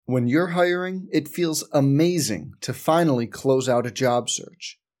When you're hiring, it feels amazing to finally close out a job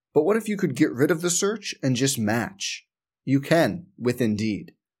search. But what if you could get rid of the search and just match? You can with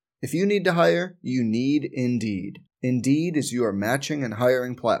Indeed. If you need to hire, you need Indeed. Indeed is your matching and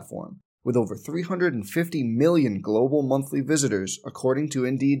hiring platform. With over 350 million global monthly visitors, according to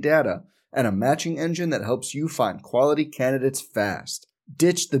Indeed data, and a matching engine that helps you find quality candidates fast.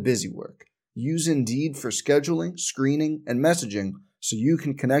 Ditch the busy work. Use Indeed for scheduling, screening, and messaging so you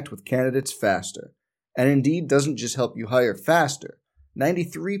can connect with candidates faster. And Indeed doesn't just help you hire faster.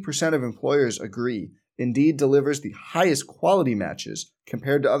 93% of employers agree Indeed delivers the highest quality matches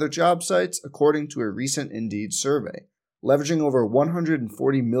compared to other job sites, according to a recent Indeed survey. Leveraging over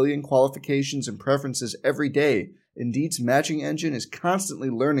 140 million qualifications and preferences every day, Indeed's matching engine is constantly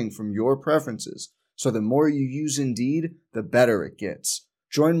learning from your preferences, so the more you use Indeed, the better it gets.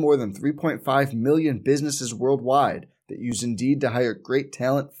 Join more than 3.5 million businesses worldwide that use Indeed to hire great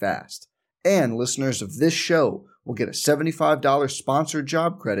talent fast. And listeners of this show will get a $75 sponsored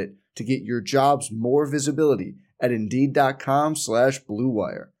job credit to get your jobs more visibility at Indeed.com/Blue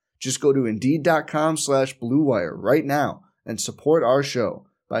Wire. Just go to Indeed.com/Blue Wire right now and support our show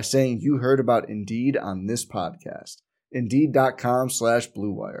by saying you heard about Indeed on this podcast.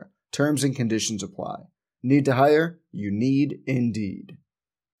 Indeed.com/Blue Wire. Terms and conditions apply. Need to hire? You need Indeed.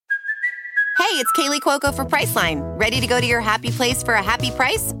 Hey, it's Kaylee Cuoco for Priceline. Ready to go to your happy place for a happy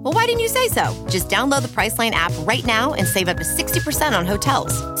price? Well, why didn't you say so? Just download the Priceline app right now and save up to 60% on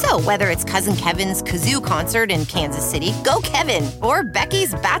hotels. So whether it's Cousin Kevin's Kazoo Concert in Kansas City, go Kevin, or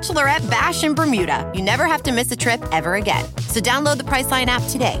Becky's Bachelorette Bash in Bermuda, you never have to miss a trip ever again. So download the Priceline app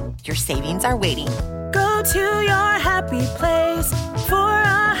today. Your savings are waiting. Go to your happy place for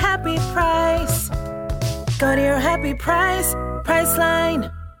a happy price. Go to your happy price,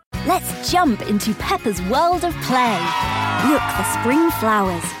 Priceline. Let's jump into Peppa's world of play. Look for spring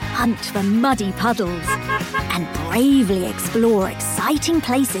flowers, hunt for muddy puddles, and bravely explore exciting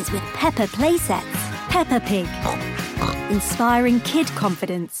places with Peppa playsets. Peppa Pig, inspiring kid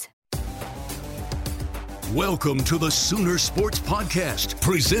confidence. Welcome to the Sooner Sports Podcast,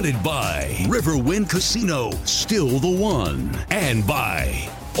 presented by Riverwind Casino, still the one, and by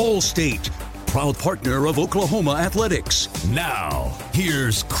Allstate, proud partner of Oklahoma Athletics. Now,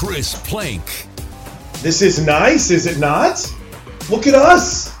 here's Chris Plank. This is nice, is it not? Look at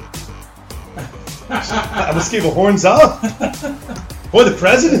us. I must give a horns up. Boy, the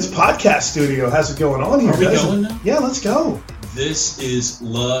President's podcast studio has it going on here. Are we going now? Yeah, let's go. This is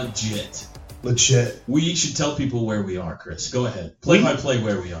legit. Legit. We should tell people where we are, Chris. Go ahead. Play by play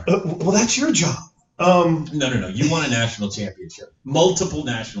where we are. Well, that's your job. No. You won a national championship. Multiple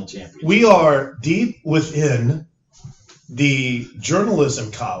national championships. We are deep within the journalism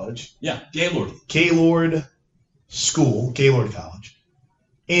college. Yeah, Gaylord. Gaylord School, Gaylord College.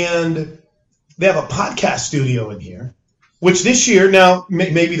 And they have a podcast studio in here, which this year, now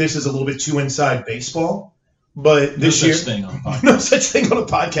maybe this is a little bit too inside baseball, but this year. No such thing on a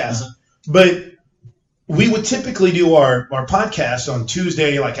podcast. Uh-huh. But we would typically do our podcast on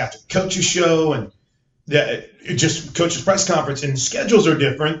Tuesday, like after the coach's show and just coach's press conference, and schedules are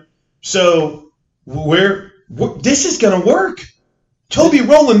different. So this is going to work. Toby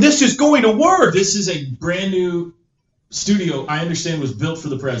Rowland, this is going to work. This is a brand new studio, I understand, was built for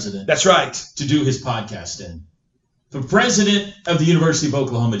the president. That's right. To do his podcast in. The president of the University of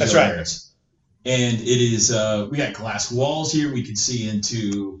Oklahoma, Joe Harris. And it is, we got glass walls here. We can see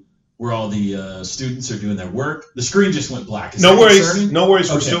into where all the students are doing their work. The screen just went black. No worries. No worries.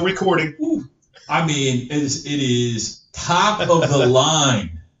 Okay. We're still recording. Ooh. I mean, it is top of the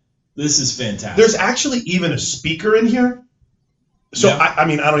line. This is fantastic. There's actually even a speaker in here. So, yeah. I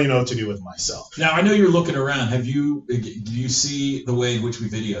don't even know what to do with myself. Now, I know you're looking around. Do you see the way in which we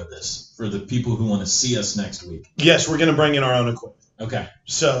video this for the people who want to see us next week? Yes, we're going to bring in our own equipment. Okay.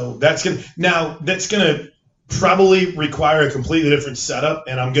 So that's going to probably require a completely different setup,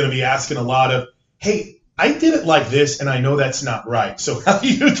 and I'm going to be asking a lot of, hey, I did it like this, and I know that's not right. So how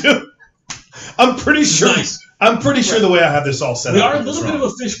do you do? I'm pretty sure. Nice. I'm pretty sure the way I have this all set up. We are a little bit of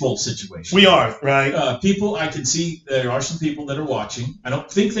a fishbowl situation. We are, right? People, I can see there are some people that are watching. I don't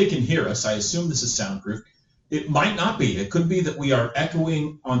think they can hear us. I assume this is soundproof. It might not be. It could be that we are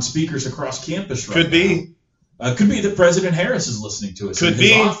echoing on speakers across campus right now. Could be. Could be that President Harris is listening to us in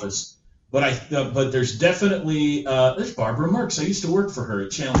his office. But but there's definitely there's Barbara Marks. I used to work for her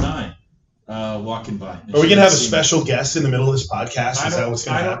at Channel 9. Walking by. Are we going to have a special guest in the middle of this podcast? Is that what's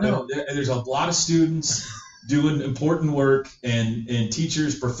going to happen? I don't know. There's a lot of students doing important work, and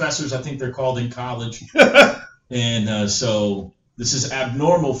teachers, professors, I think they're called in college. And so this is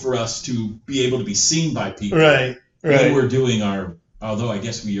abnormal for us to be able to be seen by people. Right. When we're doing our Although I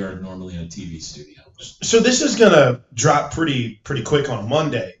guess we are normally in a TV studio. So this is going to drop pretty quick on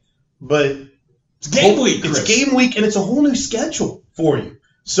Monday, but it's game week, Chris. It's game week, and it's a whole new schedule for you.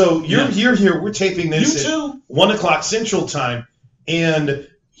 So you're here. We're taping this at 1 o'clock Central Time, and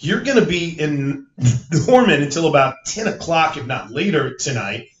you're going to be in Norman until about 10 o'clock, if not later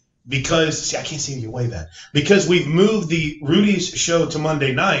tonight, because I can't see you wave that. Because we've moved the Rudy's show to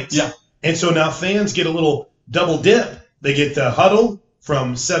Monday nights. Yeah. And so now fans get a little double dip. They get the Huddle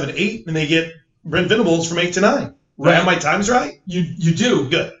from 7 to 8, and they get Brent Venables from 8 to 9. Right? Have my times right? You do.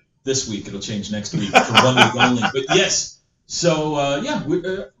 Good. This week. It'll change next week for 1 week only. But yes. So,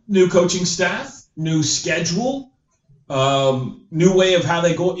 new coaching staff, new schedule, new way of how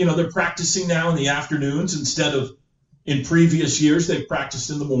they go. They're practicing now in the afternoons instead of in previous years. They've practiced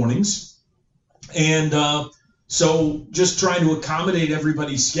in the mornings. And so just trying to accommodate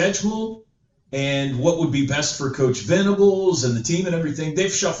everybody's schedule and what would be best for Coach Venables and the team and everything.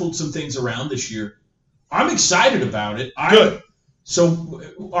 They've shuffled some things around this year. I'm excited about it. Good. So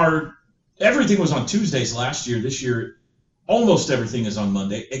everything was on Tuesdays last year. This year, almost everything is on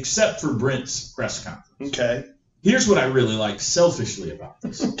Monday, except for Brent's press conference. Okay. Here's what I really like selfishly about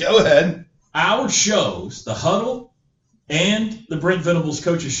this. Go ahead. Our shows, the Huddle and the Brent Venables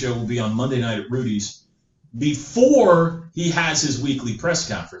Coaches Show, will be on Monday night at Rudy's before he has his weekly press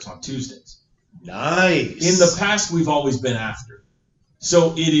conference on Tuesdays. Nice. In the past, we've always been after.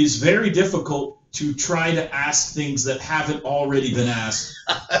 So it is very difficult to try to ask things that haven't already been asked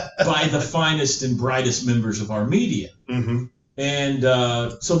by the finest and brightest members of our media. Mm-hmm. And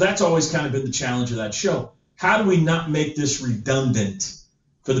so that's always kind of been the challenge of that show. How do we not make this redundant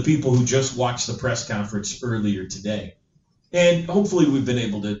for the people who just watched the press conference earlier today? And hopefully we've been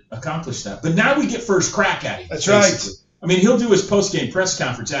able to accomplish that. But now we get first crack at it. That's basically. right. I mean, he'll do his post-game press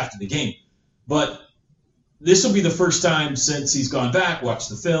conference after the game. But this will be the first time since he's gone back, watched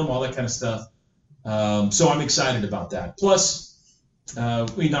the film, all that kind of stuff. So I'm excited about that. Plus,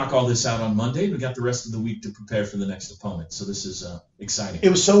 we knock all this out on Monday. We got the rest of the week to prepare for the next opponent. So this is exciting. It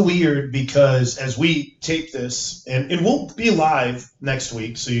was so weird because as we tape this, and we'll be live next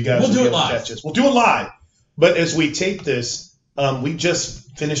week, so you guys will be able to catch us. We'll do it live. But as we tape this, we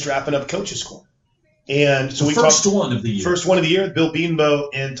just finished wrapping up Coach's Corner. And so first one of the year. First one of the year, Bill Beanbo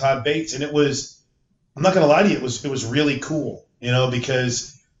and Todd Bates. And it was, I'm not going to lie to you, it was really cool,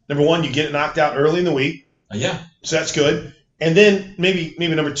 because number one, you get knocked out early in the week. Yeah. So that's good. And then maybe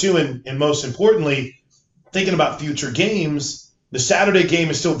number two, and most importantly, thinking about future games, the Saturday game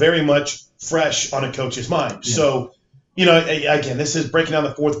is still very much fresh on a coach's mind. Yeah. So, again, this is breaking down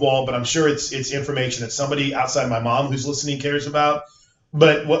the fourth wall, but I'm sure it's information that somebody outside my mom who's listening cares about.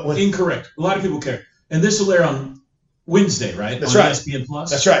 But what incorrect. A lot of people care. And this will air on Wednesday, right? That's on right. ESPN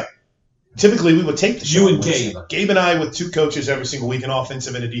Plus. That's right. Typically, we would tape the show. You and Gabe. Gabe and I with two coaches every single week, an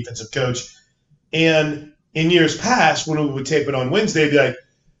offensive and a defensive coach. And in years past, when we would tape it on Wednesday, it'd be like,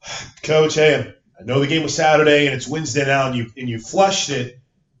 Coach, hey, I know the game was Saturday and it's Wednesday now, and you flushed it.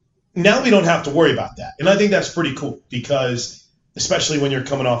 Now we don't have to worry about that. And I think that's pretty cool because, especially when you're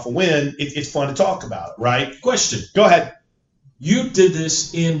coming off a win, it's fun to talk about, right? Question. Go ahead. You did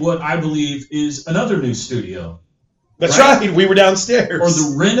this in what I believe is another new studio. That's right. We were downstairs. Or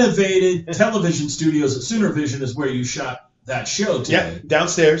the renovated television studios at Sooner Vision is where you shot that show today. Yeah,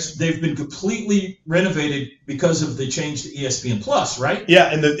 downstairs. They've been completely renovated because of the change to ESPN Plus, right?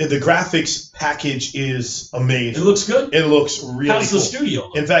 Yeah, and the graphics package is amazing. It looks good? It looks really cool. How's the studio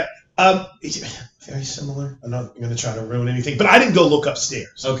look? In fact, it's very similar. I'm not going to try to ruin anything, but I didn't go look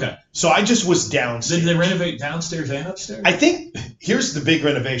upstairs. Okay. So I just was downstairs. Did they renovate downstairs and upstairs? I think here's the big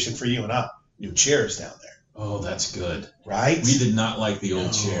renovation for you and I. New chairs down there. Oh, that's good. Right? We did not like the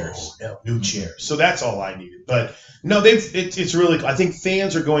old chairs. No, new chairs. So that's all I needed. But no, it's really cool. I think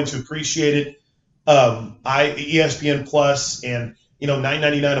fans are going to appreciate it. ESPN Plus and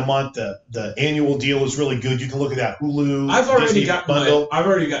 $9.99 a month. The annual deal is really good. You can look at that Hulu. I've already got bundle. I've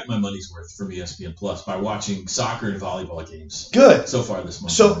already got my money's worth from ESPN Plus by watching soccer and volleyball games. Good. So far this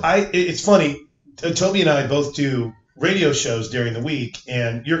month. So it's funny. Toby and I both do radio shows during the week,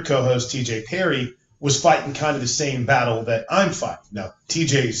 and your co-host TJ Perry was fighting kind of the same battle that I'm fighting. Now,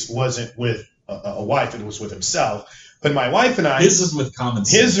 TJ's wasn't with a wife; it was with himself. But my wife and I, his is with common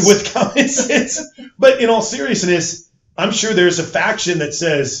sense. His is with common sense. But in all seriousness, I'm sure there's a faction that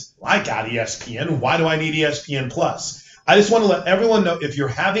says, well, I got ESPN. Why do I need ESPN Plus? I just want to let everyone know, if you're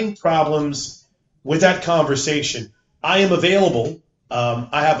having problems with that conversation, I am available.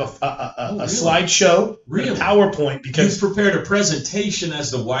 I have a slideshow, a PowerPoint, because you've prepared a presentation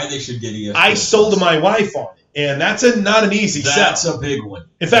as to why they should get ESPN. I sold to my wife on it, and that's not an easy sell. That's a big one.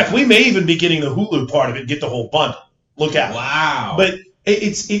 In fact, we may even be getting the Hulu part of it and get the whole bundle. Look out. Wow. But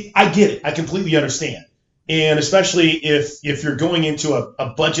I get it. I completely understand. And especially if you're going into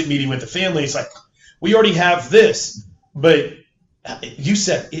a budget meeting with the family, it's like, we already have this. But you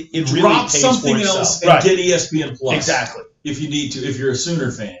said it really drop pays something for else itself. and get ESPN Plus. Exactly. If you need to, if you're a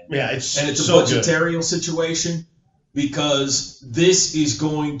Sooner fan. Yeah, it's a so budgetarial situation, because this is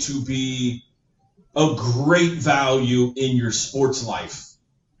going to be a great value in your sports life.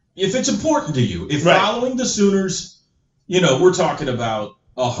 If it's important to you, if following the Sooners, we're talking about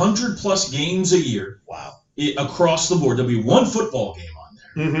 100+ games a year. Wow. Across the board. There'll be one football game on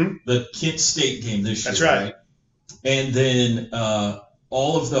there. Mm-hmm. The Kent State game this year. That's right. And then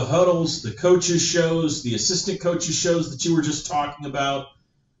all of the huddles, the coaches shows, the assistant coaches shows that you were just talking about,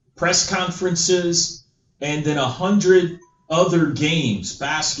 press conferences, and then 100 other games,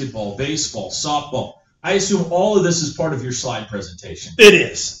 basketball, baseball, softball. I assume all of this is part of your slide presentation. It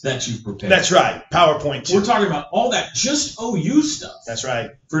is. That you've prepared. That's right. PowerPoint too. We're talking about all that, just OU stuff. That's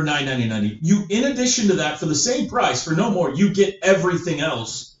right. For $9.99. You, in addition to that, for the same price, for no more, you get everything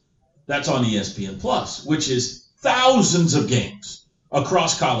else that's on ESPN Plus, which is thousands of games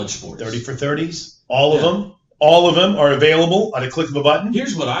across college sports. 30 for 30s. All of them are available on a click of a button.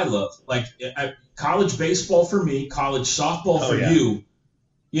 Here's what I love. Like college baseball for me, college softball for you.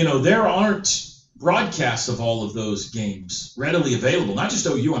 There aren't broadcasts of all of those games readily available. Not just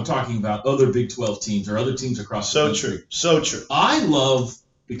OU, I'm talking about other Big 12 teams or other teams across the country. So true. I love,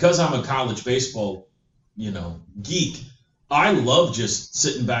 because I'm a college baseball, geek, I love just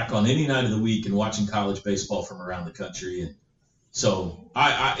sitting back on any night of the week and watching college baseball from around the country. And so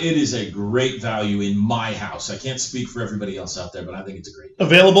it is a great value in my house. I can't speak for everybody else out there, but I think it's a great value.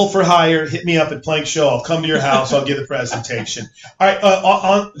 Available for hire. Hit me up at Plank Show. I'll come to your house. I'll give a presentation. All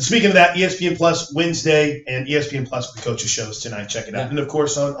right. Speaking of that, ESPN Plus Wednesday and ESPN Plus with the coaches shows tonight. Check it out. And, of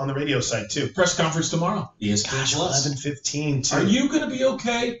course, on the radio site, too. Press conference tomorrow. ESPN Plus. 11:15, too. Are you going to be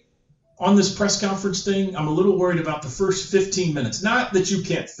okay on this press conference thing? I'm a little worried about the first 15 minutes. Not that you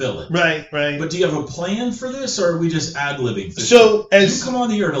can't fill it. Right. But do you have a plan for this, or are we just ad-libbing? So as you come on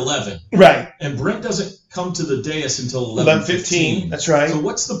the air at 11. Right. And Brent doesn't come to the dais until 11:15. That's right. So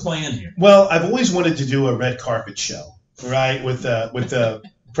what's the plan here? Well, I've always wanted to do a red carpet show, right, with the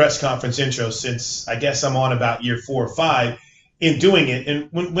press conference intro since I guess I'm on about year 4 or 5 in doing it.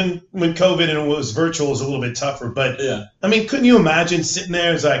 And when COVID and it was virtual, it was a little bit tougher. But, I mean, couldn't you imagine sitting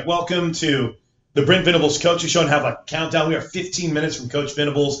there? It's like, welcome to the Brent Venables Coaches Show, and have like a countdown. We are 15 minutes from Coach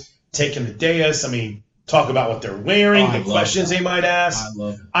Venables taking the dais. I mean, talk about what they're wearing, the questions they might ask. I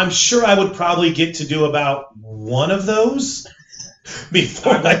love it. I'm sure I would probably get to do about one of those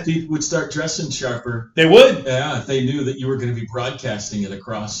before I bet people would start dressing sharper. They would. Yeah, if they knew that you were going to be broadcasting it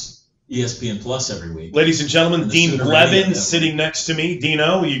across ESPN Plus every week. Ladies and gentlemen, Dean Blevins sitting next to me.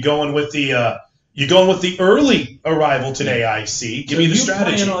 Dino, you going with the early arrival today? I see. Give me the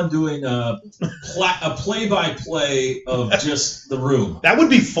strategy. You plan on doing a play-by-play of just the room? That would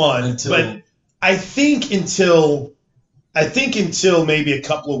be fun. But I think until maybe a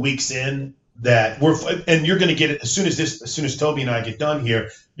couple of weeks in that and you're going to get it as soon as Toby and I get done here.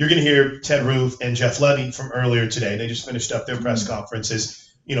 You're going to hear Ted Roof and Jeff Levy from earlier today. They just finished up their press conferences.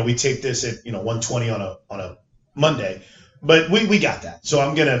 We take this at 1:20 on a Monday, but we got that. So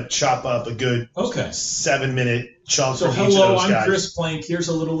I'm gonna chop up a good 7-minute chunk from each of those guys. I'm Chris Plank. Here's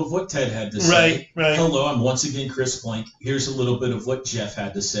a little of what Ted had to say. Right. Hello, I'm once again Chris Plank. Here's a little bit of what Jeff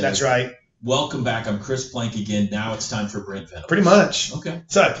had to say. That's right. Welcome back. I'm Chris Plank again. Now it's time for Brent Venables. Pretty much. Okay.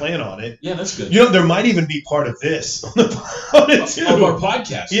 So I plan on it. Yeah, that's good. There might even be part of this on our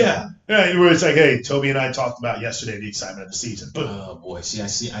podcast. Yeah. Right. Where it's like, hey, Toby and I talked about yesterday the excitement of the season. Boom. Oh boy. I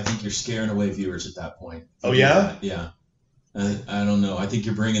think you're scaring away viewers at that point. Oh yeah. Yeah. I don't know. I think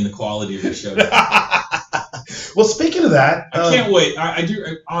you're bringing the quality of your show down. Well, speaking of that, I can't wait. I do.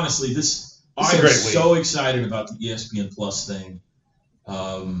 Honestly, I am so excited about the ESPN Plus thing.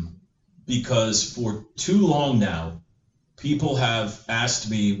 Because for too long now, people have asked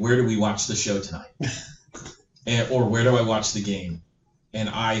me, where do we watch the show tonight? Or where do I watch the game? And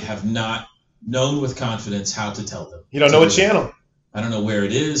I have not known with confidence how to tell them. You don't know what channel? I don't know where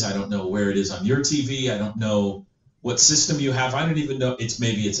it is. I don't know where it is on your TV. I don't know what system you have. I don't even know.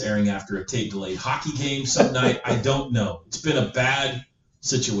 Maybe it's airing after a tape-delayed hockey game some night. I don't know. It's been a bad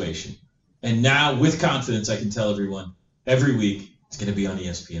situation. And now, with confidence, I can tell everyone every week, it's going to be on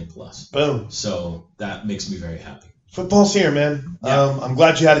ESPN Plus. Boom. So that makes me very happy. Football's here, man. Yeah. I'm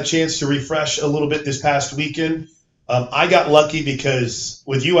glad you had a chance to refresh a little bit this past weekend. I got lucky because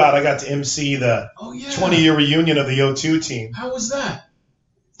with you out, I got to MC the 20-year reunion of the O2 team. How was that?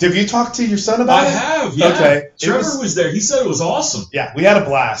 Have you talked to your son about it? I have, yeah. Okay. Trevor was there. He said it was awesome. Yeah, we had a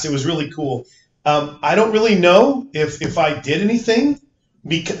blast. It was really cool. I don't really know if I did anything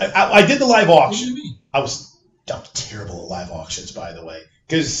because I did the live auction. What do you mean? I'm terrible at live auctions, by the way,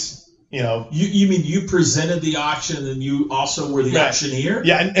 because you mean you presented the auction and then you also were the auctioneer?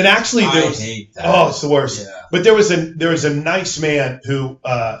 Yeah, and actually I hate that. Oh, it's the worst. Yeah. But there was a nice man who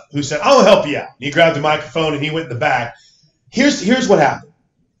said, "I'll help you out." He grabbed the microphone and he went in the back. Here's what happened.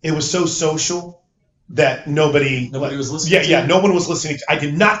 It was so social that nobody was listening. Yeah, no one was listening. I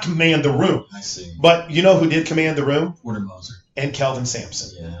did not command the room. I see. But you know who did command the room? Porter Moser and Kelvin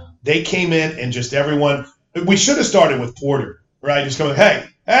Sampson. Yeah. They came in and just everyone. We should have started with Porter, right? Just going, hey,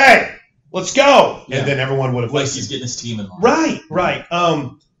 let's go, and then everyone would have listened. He's getting his team in line. Right.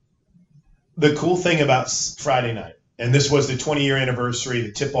 The cool thing about Friday night, and this was the 20-year anniversary,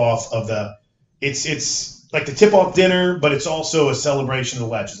 the tip-off of it's like the tip-off dinner, but it's also a celebration of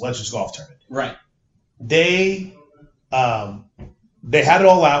the Legends Golf Tournament. Right. They had it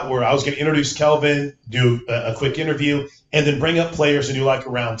all out where I was going to introduce Kelvin, do a quick interview, and then bring up players and do like a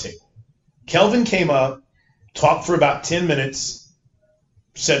round table. Kelvin came up, talked for about 10 minutes,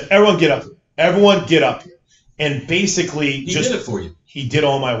 said, everyone get up here. And basically he did it for you. He did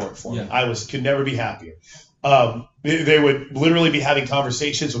all my work for me. I could never be happier. They would literally be having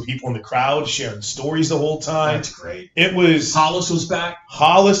conversations with people in the crowd, sharing stories the whole time. That's great. It was Hollis was back.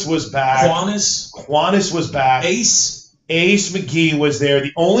 Quanis was back. Ace McGee was there.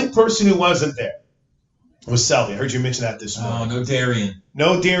 The only person who wasn't there was Selvey. I heard you mention that this morning. Oh, no Darian.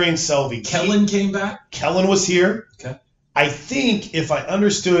 No Darian Selvey. Kellen came back? Kellen was here. Okay. I think if I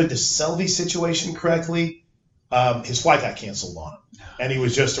understood the Selvey situation correctly, his flight got canceled on him. And he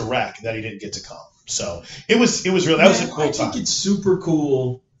was just a wreck that he didn't get to come. So it was really that was a cool time. I think it's super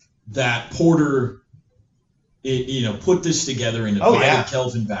cool that Porter, put this together and invited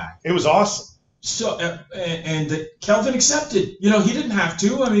Kelvin back. It was awesome. So and that Kelvin accepted. He didn't have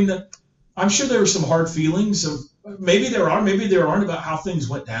to. I mean, I'm sure there were some hard feelings of maybe there aren't about how things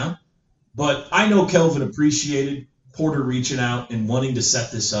went down. But I know Kelvin appreciated Porter reaching out and wanting to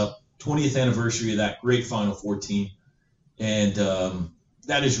set this up. 20th anniversary of that great Final Four team. And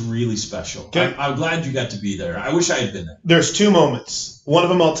that is really special. Okay. I'm glad you got to be there. I wish I had been there. There's two moments. One of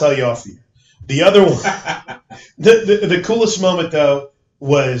them I'll tell you off the air. The other one, the coolest moment, though,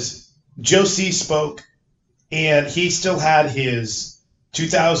 was Joe C. spoke, and he still had his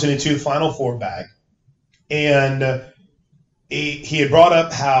 2002 Final Four bag. And he had brought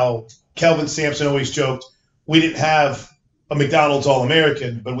up how Kelvin Sampson always joked, we didn't have a McDonald's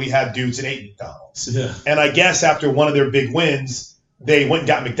All-American, but we had dudes that ate McDonald's. Yeah. And I guess after one of their big wins, they went and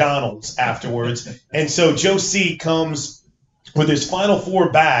got McDonald's afterwards. And so Joe C. comes with his Final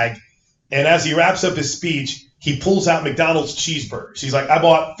Four bag, and as he wraps up his speech, he pulls out McDonald's cheeseburgers. He's like, I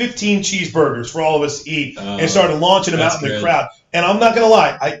bought 15 cheeseburgers for all of us to eat, and started launching them out in the crowd. And I'm not going to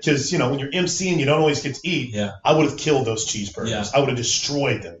lie, because, when you're emceeing, you don't always get to eat. Yeah. I would have killed those cheeseburgers. Yeah. I would have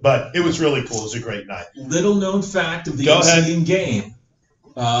destroyed them. But it was really cool. It was a great night. Little known fact of the emceeing game,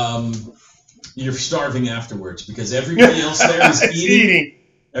 you're starving afterwards because everybody else there is eating.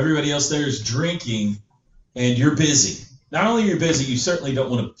 Everybody else there is drinking, and you're busy. Not only are you busy, you certainly don't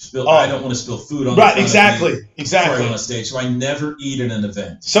want to spill. I don't want to spill food on. Right, exactly. On a stage, so I never eat at an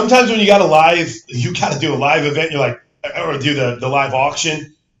event. Sometimes when you got to do a live event. You're like, or do the live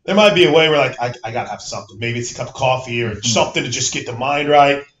auction. There might be a way where I gotta have something. Maybe it's a cup of coffee or something to just get the mind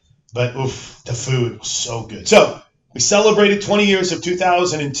right. But the food was so good. So we celebrated 20 years of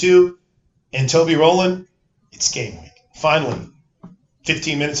 2002, and Toby Rowland, it's game week. Finally,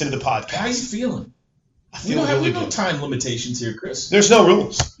 15 minutes into the podcast. How are you feeling? I feel really good. No time limitations here, Chris. There's no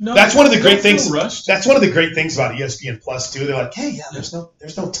rules. No, that's one of the great things. Rushed. That's one of the great things about ESPN Plus too. They're like, hey, there's no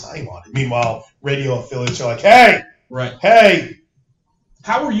time on it. Meanwhile, radio affiliates are like, hey, right, hey.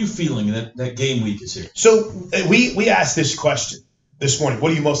 How are you feeling that game week is here? So we asked this question this morning.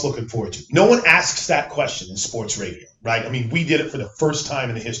 What are you most looking forward to? No one asks that question in sports radio, right? I mean, we did it for the first time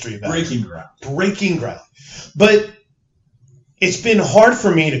in the history of that. Breaking ground. But it's been hard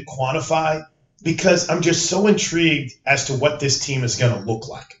for me to quantify because I'm just so intrigued as to what this team is going to look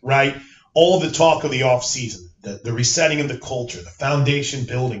like, right? All the talk of the offseason, the resetting of the culture, the foundation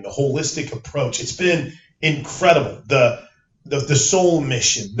building, the holistic approach. It's been incredible. The soul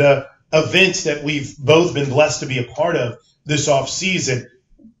mission, the events that we've both been blessed to be a part of this offseason.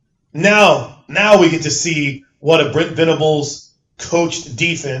 Now we get to see what a Brent Venables coached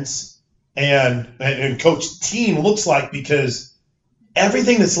defense and coached team looks like, because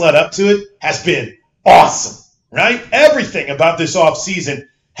everything that's led up to it has been awesome, right? Everything about this offseason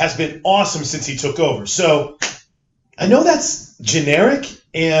has been awesome since he took over. So I know that's generic,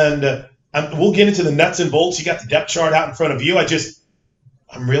 and we'll get into the nuts and bolts. You got the depth chart out in front of you.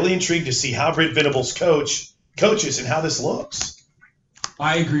 I'm really intrigued to see how Brent Venables coaches and how this looks.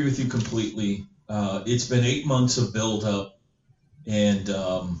 I agree with you completely. It's been 8 months of build-up and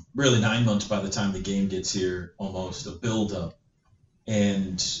really 9 months by the time the game gets here, almost, a build-up.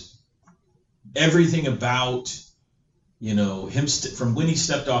 And everything about, him from when he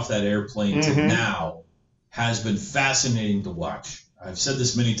stepped off that airplane to now has been fascinating to watch. I've said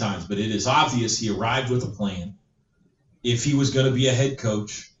this many times, but it is obvious he arrived with a plan. If he was going to be a head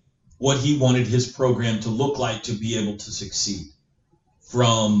coach, what he wanted his program to look like to be able to succeed.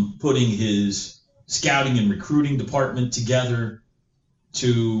 From putting his scouting and recruiting department together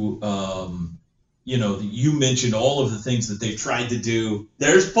to, you mentioned all of the things that they've tried to do.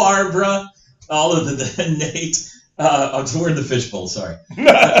 There's Barbara, all of the Nate. We're in the fishbowl, sorry.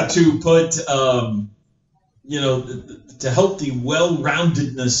 To put, to help the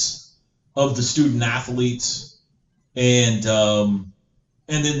well-roundedness of the student athletes, and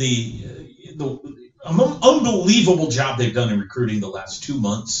then the unbelievable job they've done in recruiting the last 2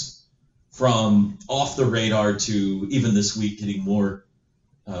 months, from off the radar to even this week getting more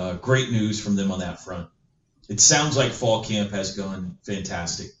great news from them on that front. It sounds like fall camp has gone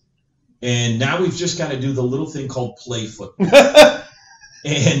fantastic. And now we've just got to do the little thing called play football.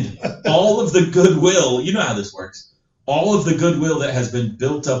 And all of the goodwill, you know how this works, all of the goodwill that has been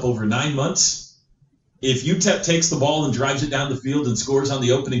built up over 9 months, if UTEP takes the ball and drives it down the field and scores on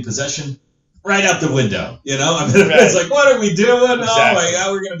the opening possession, right out the window. It's like, what are we doing? Exactly. Oh my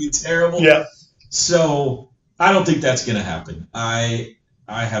God, we're going to be terrible. Yeah. So I don't think that's going to happen. I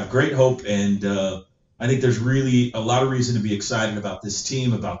have great hope, and I think there's really a lot of reason to be excited about this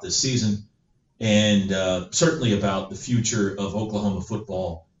team, about this season, and certainly about the future of Oklahoma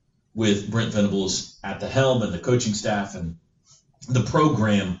football with Brent Venables at the helm and the coaching staff and the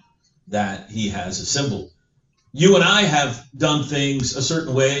program that he has assembled. You and I have done things a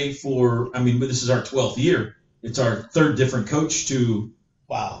certain way this is our 12th year. It's our third different coach to,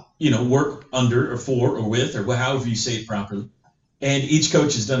 work under or for or with or however you say it properly. And each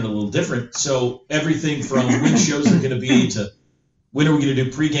coach has done it a little different. So everything from when shows are going to be to when are we going to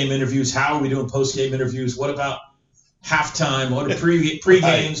do pregame interviews? How are we doing postgame interviews? What about halftime? What are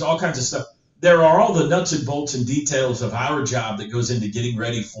pregames? All kinds of stuff. There are all the nuts and bolts and details of our job that goes into getting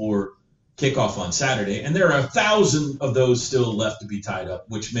ready for kickoff on Saturday. And there are 1,000 of those still left to be tied up,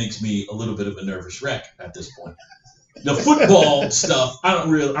 which makes me a little bit of a nervous wreck at this point. The football stuff,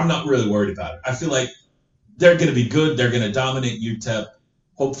 I'm not really worried about it. I feel like they're going to be good. They're going to dominate UTEP.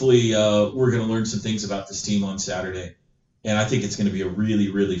 Hopefully, we're going to learn some things about this team on Saturday. And I think it's going to be a really,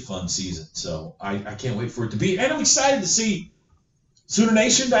 really fun season. So I can't wait for it to be. And I'm excited to see Sooner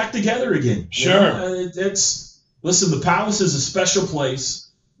Nation back together again. Sure. Listen, the Palace is a special place.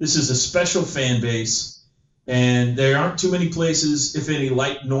 This is a special fan base. And there aren't too many places, if any,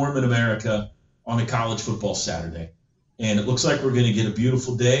 like Norm in America on a college football Saturday. And it looks like we're going to get a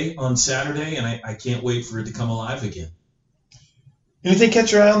beautiful day on Saturday, and I can't wait for it to come alive again. Anything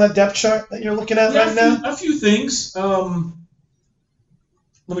catch your eye on that depth chart that you're looking at right now? A few things. Let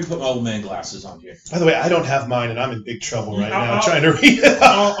me put my old man glasses on here. By the way, I don't have mine, and I'm in big trouble now trying to read it.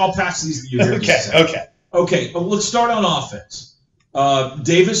 I'll pass these to you here. Okay. Well, let's start on offense.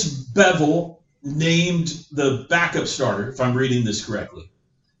 Davis Bevel named the backup starter, if I'm reading this correctly.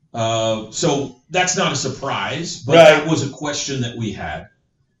 So that's not a surprise, but that was a question that we had.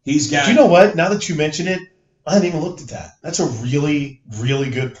 He's got. Do you know what? Now that you mention it, I hadn't even looked at that. That's a really, really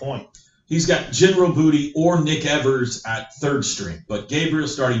good point. He's got General Booty or Nick Evers at third string, but Gabriel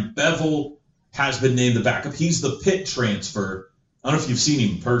starting. Bevel has been named the backup. He's the Pitt transfer. I don't know if you've seen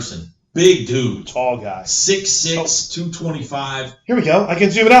him in person. Big dude. Tall guy. 6'6", 225. Here we go. I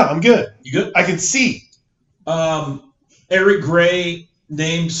can zoom it out. I'm good. You good? I can see. Eric Gray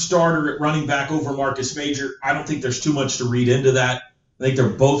named starter at running back over Marcus Major. I don't think there's too much to read into that. I think they're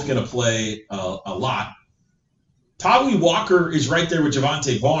both going to play a lot. Tawee Walker is right there with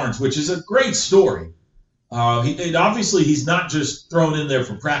Javante Barnes, which is a great story. Obviously, he's not just thrown in there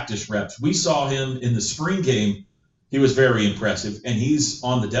for practice reps. We saw him in the spring game. He was very impressive, and he's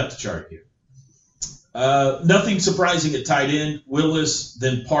on the depth chart here. Nothing surprising at tight end. Willis,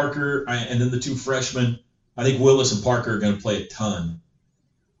 then Parker, and then the two freshmen. I think Willis and Parker are going to play a ton.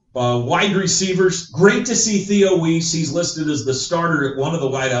 Wide receivers, great to see Theo Weiss. He's listed as the starter at one of the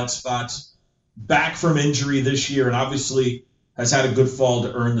wideout spots, back from injury this year, and obviously has had a good fall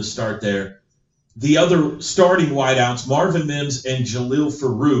to earn the start there. The other starting wideouts, Marvin Mims and Jalil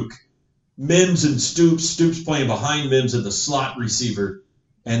Farouk. Mims and Stoops playing behind Mims at the slot receiver,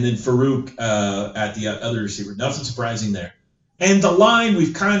 and then Farouk at the other receiver. Nothing surprising there. And the line,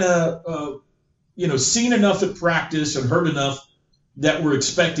 we've kind of seen enough at practice and heard enough that we're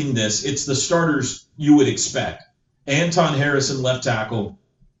expecting this, it's the starters you would expect. Anton Harrison, left tackle.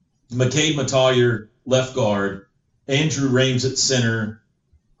 McCade Metallier, left guard. Andrew Rames at center.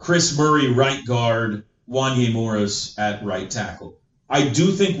 Chris Murray, right guard. Wanye Morris at right tackle. I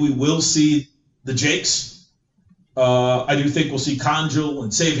do think we will see the Jakes. I do think we'll see Conjul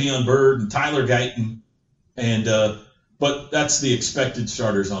and Savion Byrd and Tyler Guyton. But that's the expected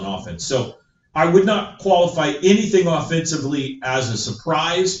starters on offense. So I would not qualify anything offensively as a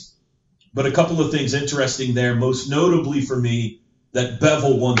surprise, but a couple of things interesting there, most notably for me, that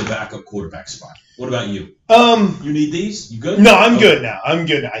Bevel won the backup quarterback spot. What about you? You need these? You good? No, I'm good now.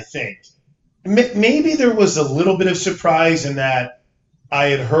 I think. Maybe there was a little bit of surprise in that I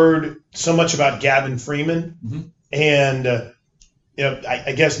had heard so much about Gavin Freeman. Mm-hmm. And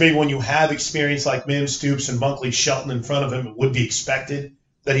I guess maybe when you have experience like Mims, Stoops, and Bunkley Shelton in front of him, it would be expected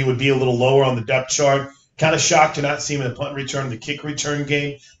that he would be a little lower on the depth chart. Kind of shocked to not see him in the punt return, the kick return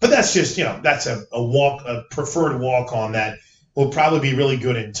game. But that's just, that's a preferred walk on that will probably be really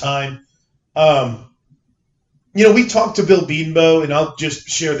good in time. We talked to Bill Bedenbaugh, and I'll just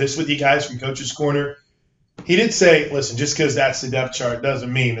share this with you guys from Coach's Corner. He did say, listen, just because that's the depth chart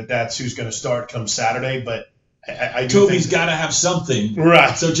doesn't mean that that's who's going to start come Saturday, but I do Toby's got to have something.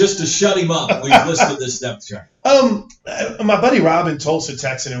 Right. So just to shut him up, we've listed this depth chart. My buddy Rob in Tulsa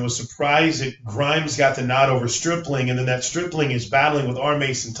texted and was surprised that Grimes got the nod over Stripling, and then that Stripling is battling with R.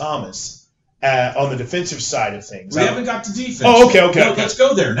 Mason Thomas on the defensive side of things. We haven't got to defense. Oh, okay. Let's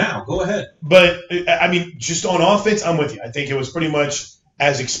go there now. Go ahead. But, just on offense, I'm with you. I think it was pretty much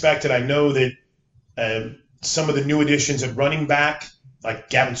as expected. I know that some of the new additions at running back, like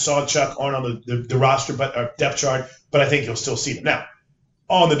Gavin Sawchuk, aren't on the roster or depth chart, but I think you'll still see them. Now,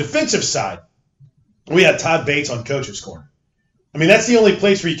 on the defensive side, we had Todd Bates on Coach's Corner. That's the only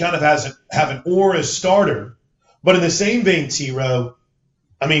place where you kind of have an or as starter. But in the same vein, T-Row,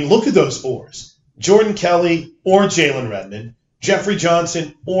 look at those ors. Jordan Kelly or Jalen Redmond, Jeffrey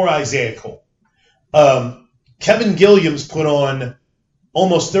Johnson or Isaiah Cole. Kevin Gilliam's put on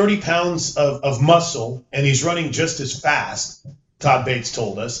almost 30 pounds of muscle, and he's running just as fast, Todd Bates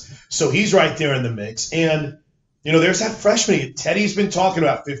told us. So he's right there in the mix. And, there's that freshman. Teddy's been talking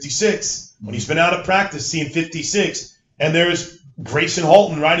about 56. When he's been out of practice, seeing 56. And there's Grayson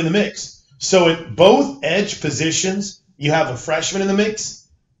Halton right in the mix. So at both edge positions, you have a freshman in the mix.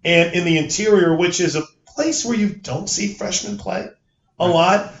 And in the interior, which is a place where you don't see freshmen play a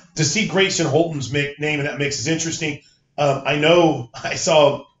lot, to see Grayson Holton's name in that mix is interesting. I know I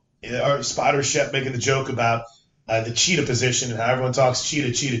saw our Spider Chef making the joke about the cheetah position and how everyone talks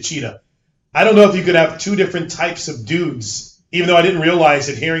cheetah. I don't know if you could have two different types of dudes, even though I didn't realize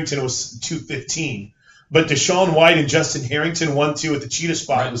that Harrington was 215. But Deshaun White and Justin Harrington 1-2 at the cheetah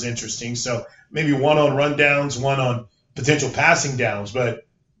spot was interesting. So maybe one on rundowns, one on potential passing downs. But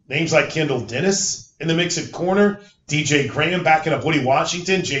names like Kendall Dennis in the mix at corner, DJ Graham backing up Woody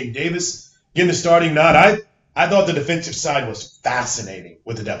Washington, Jaden Davis getting the starting nod. I thought the defensive side was fascinating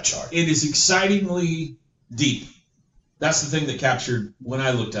with the depth chart. It is excitingly deep. That's the thing that captured when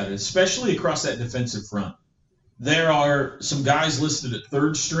I looked at it, especially across that defensive front. There are some guys listed at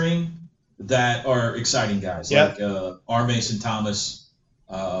third string that are exciting guys, like R. Mason Thomas,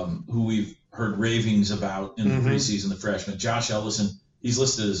 who we've heard ravings about in the preseason, the freshman. Josh Ellison, he's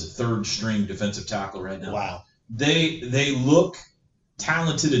listed as a third string defensive tackle right now. Wow. They look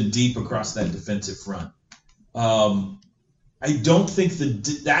talented and deep across that defensive front. I don't think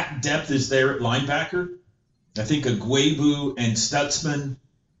that depth is there at linebacker. I think Agwebu and Stutzman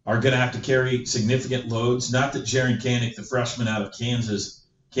are going to have to carry significant loads. Not that Jaron Kanik, the freshman out of Kansas,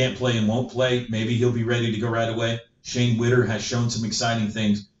 can't play and won't play. Maybe he'll be ready to go right away. Shane Witter has shown some exciting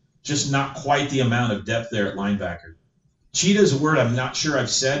things. Just not quite the amount of depth there at linebacker. Cheetah is a word I'm not sure I've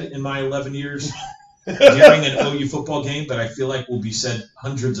said in my 11 years during an OU football game, but I feel like will be said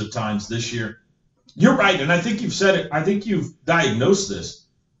hundreds of times this year. You're right, and I think you've said it. I think you've diagnosed this.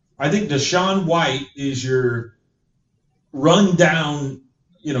 I think Deshaun White is your run-down,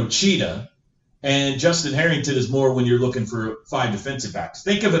 cheetah, and Justin Harrington is more when you're looking for 5 defensive backs.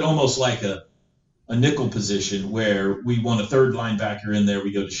 Think of it almost like a nickel position where we want a third linebacker in there.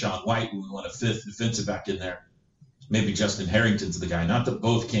 We go to Deshaun White, and we want a 5th defensive back in there. Maybe Justin Harrington's the guy. Not that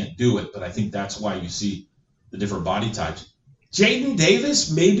both can't do it, but I think that's why you see the different body types. Jaden Davis,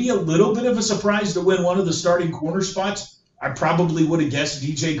 maybe a little bit of a surprise to win one of the starting corner spots. I probably would have guessed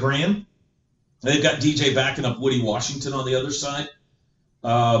DJ Graham. They've got DJ backing up Woody Washington on the other side.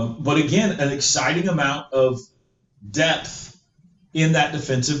 But again, an exciting amount of depth in that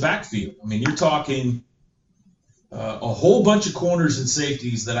defensive backfield. You're talking a whole bunch of corners and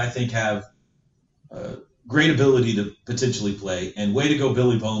safeties that I think have great ability to potentially play. And way to go,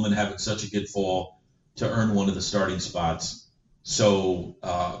 Billy Bowman, having such a good fall to earn one of the starting spots. So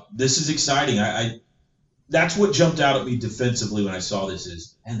this is exciting. That's what jumped out at me defensively when I saw this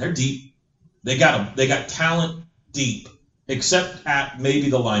is, and they're deep. They got talent deep, except at maybe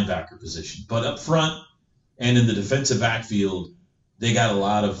the linebacker position. But up front and in the defensive backfield, they got a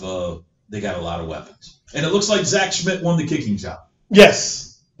lot of weapons. And it looks like Zach Schmidt won the kicking job.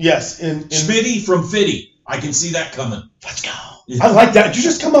 Yes. And Schmitty from Fitty. I can see that coming. Let's go. Yeah. I like that. Did you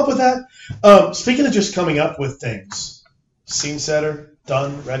just come up with that? Speaking of just coming up with things, scene setter,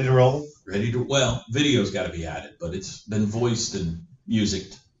 done, ready to roll? Video's got to be added, but it's been voiced and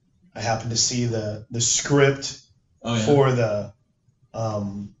musiced. I happened to see the script for the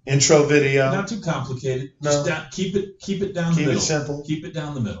intro video. Not too complicated. No. Just keep it down the middle. Keep it simple. Keep it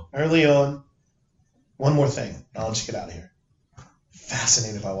down the middle. Early on. One more thing. I'll let you get out of here.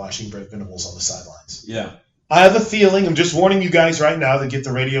 Fascinated by watching Brent Venables on the sidelines. Yeah. I have a feeling, I'm just warning you guys right now that get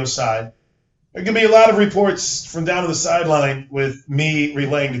the radio side. There can be a lot of reports from down to the sideline with me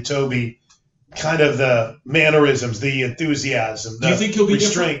relaying to Toby kind of the mannerisms, the enthusiasm, the Do you think he'll be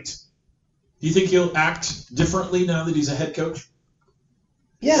restraint. Different? Do you think he'll act differently now that he's a head coach?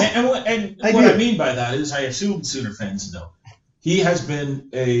 Yeah. And what I mean by that is I assume Sooner fans know. He has been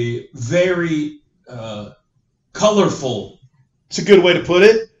a very colorful. It's a good way to put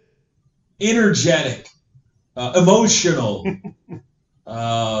it. Energetic, emotional,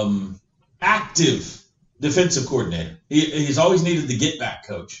 active defensive coordinator. He's always needed the get-back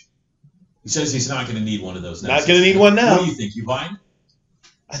coach. He says he's not going to need one of those now. Not going to need one now. What do you think? You buying?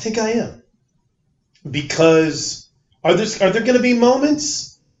 I think I am. Because are there going to be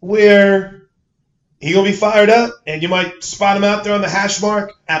moments where he's going to be fired up and you might spot him out there on the hash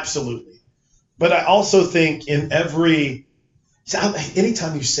mark? Absolutely. But I also think anytime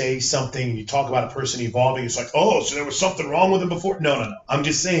you say something and you talk about a person evolving, it's like, oh, so there was something wrong with him before? No. I'm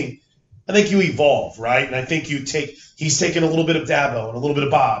just saying, I think you evolve, right? And I think he's taken a little bit of Dabo and a little bit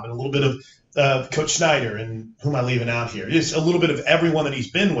of Bob and a little bit of Coach Snyder and who am I leaving out here? Just a little bit of everyone that he's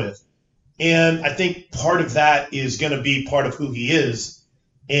been with. And I think part of that is going to be part of who he is.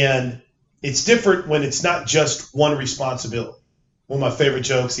 And it's different when it's not just one responsibility. One of my favorite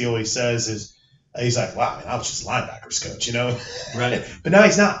jokes he always says is, he's like, wow, man, I was just a linebackers coach, Right. But now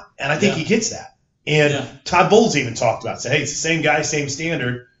he's not. And I think he gets that. And Todd Bowles even talked about it. Said, hey, it's the same guy, same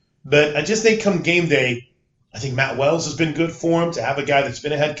standard. But I just think come game day, I think Matt Wells has been good for him to have a guy that's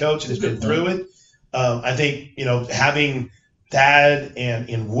been a head coach and has been through it. I think, having Thad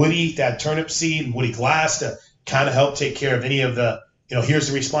and Woody, Thad Turnipseed and Woody Glass to kind of help take care of any of the, here's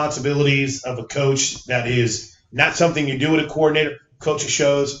the responsibilities of a coach that is not something you do with a coordinator. Coaches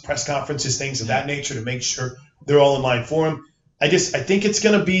shows, press conferences, things of that nature to make sure they're all in line for him. I think it's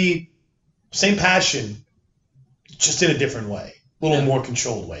going to be same passion, just in a different way, a little more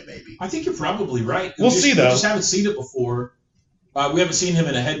controlled way, maybe. I think you're probably right. We'll see, though. We just haven't seen it before. We haven't seen him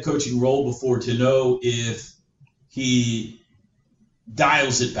in a head coaching role before to know if he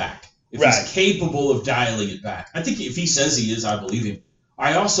dials it back, if he's capable of dialing it back. I think if he says he is, I believe him.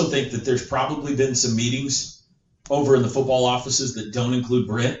 I also think that there's probably been some meetings over in the football offices that don't include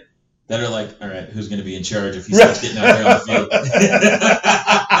Brent that are like, all right, who's going to be in charge if he starts getting out there on the field?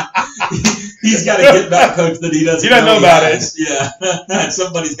 He's got a get-back coach that he doesn't know about it. Yeah.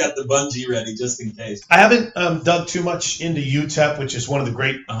 Somebody's got the bungee ready just in case. I haven't dug too much into UTEP, which is one of the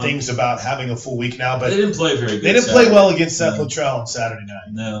great things about having a full week now. But they didn't play very good. They didn't play well against Seth Luttrell on Saturday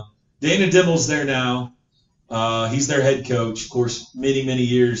night. No. Dana Dimmel's there now. He's their head coach. Of course, many, many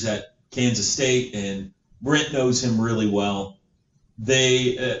years at Kansas State, and Brent knows him really well.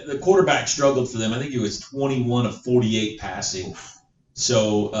 The quarterback struggled for them. I think he was 21 of 48 passing.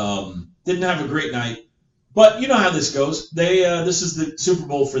 So didn't have a great night. But you know how this goes. This is the Super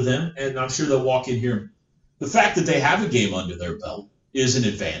Bowl for them, and I'm sure they'll walk in here. The fact that they have a game under their belt is an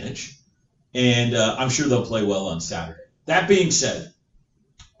advantage, and I'm sure they'll play well on Saturday. That being said,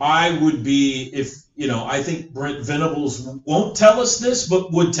 I would be, I think Brent Venables won't tell us this,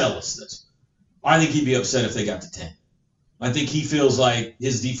 but would tell us this. I think he'd be upset if they got to 10. I think he feels like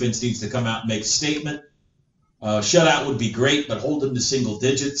his defense needs to come out and make a statement. Shutout would be great, but hold them to single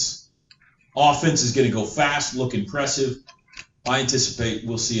digits. Offense is going to go fast, look impressive. I anticipate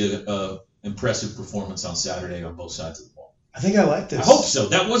we'll see a impressive performance on Saturday on both sides of the ball. I think I like this. I hope so.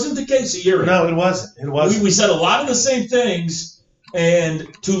 That wasn't the case a year ago. No, it wasn't. We said a lot of the same things. And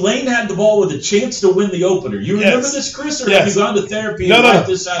Tulane had the ball with a chance to win the opener. You remember this, Chris, or have you gone to therapy? No.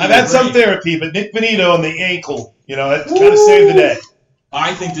 I've had some therapy, but Nick Benito on the ankle, that kind of saved the day.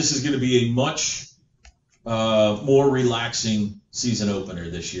 I think this is going to be a much more relaxing season opener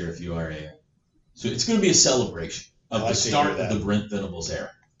this year if you are a So it's going to be a celebration of the start of the Brent Venables era.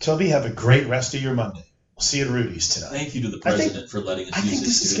 Toby, have a great rest of your Monday. We'll see you at Rudy's tonight. Thank you to the president for letting us use this. I think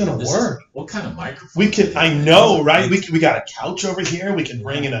this is going to work. What kind of microphone? We can. I know, right? We got a couch over here. We can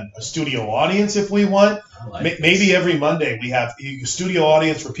bring in a studio audience if we want. Maybe every Monday we have a studio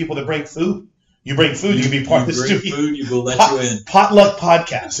audience for people that bring food. You bring food, you can be part of the studio. Food, you will let you in. Potluck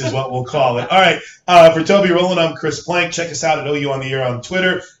podcast is what we'll call it. All right. For Toby Rowland, I'm Chris Plank. Check us out at OU on the Air on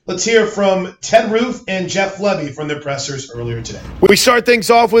Twitter. Let's hear from Ted Roof and Jeff Lebby from the pressers earlier today. We start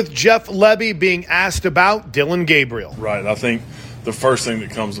things off with Jeff Lebby being asked about Dillon Gabriel. Right. I think the first thing that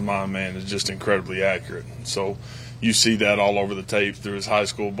comes to mind, man, is just incredibly accurate. So you see that all over the tape through his high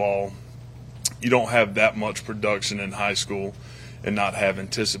school ball. You don't have that much production in high school and not have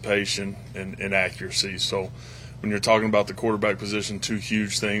anticipation and accuracy. So when you're talking about the quarterback position, two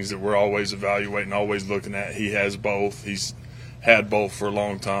huge things that we're always evaluating, always looking at. He has both. He's had both for a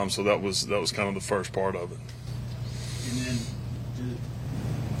long time, so that was kind of the first part of it. And then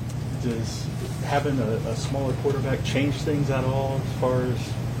does having a smaller quarterback change things at all as far as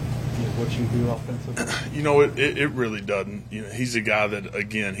what you do offensively? It really doesn't. He's a guy that,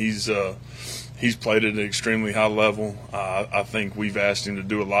 again, he's played at an extremely high level. I think we've asked him to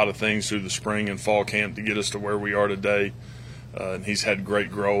do a lot of things through the spring and fall camp to get us to where we are today. And he's had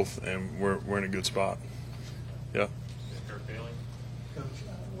great growth, and we're in a good spot. Yeah. Coach,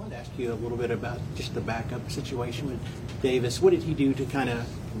 I wanted to ask you a little bit about just the backup situation with Davis. What did he do to kind of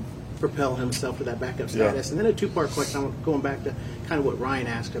propel himself to that backup status? Yeah. And then a two-part question. I'm going back to kind of what Ryan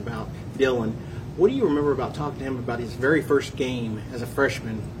asked about Dillon. What do you remember about talking to him about his very first game as a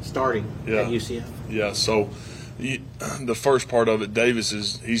freshman starting at UCF? Yeah, so the first part of it,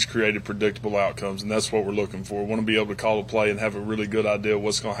 Davis he's created predictable outcomes, and that's what we're looking for. We want to be able to call a play and have a really good idea of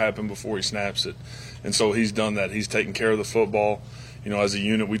what's going to happen before he snaps it. And so he's done that. He's taken care of the football. As a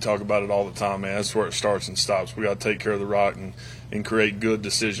unit, we talk about it all the time, man. That's where it starts and stops. We got to take care of the rock and create good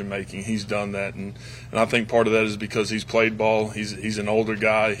decision-making. He's done that. And I think part of that is because he's played ball. He's an older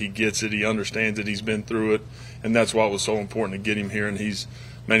guy. He gets it. He understands it. He's been through it. And that's why it was so important to get him here. And he's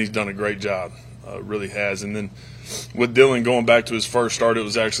done a great job. Really has. And then with Dillon going back to his first start, it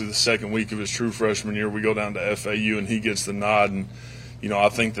was actually the second week of his true freshman year. We go down to FAU, and he gets the nod. And, I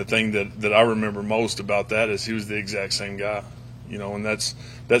think the thing that I remember most about that is he was the exact same guy. And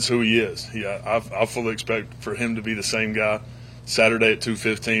that's who he is. I fully expect for him to be the same guy Saturday at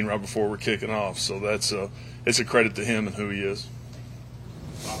 2:15 right before we're kicking off. So it's a credit to him and who he is.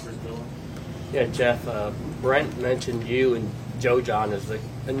 Yeah, Jeff, Brent mentioned you and Joe John as the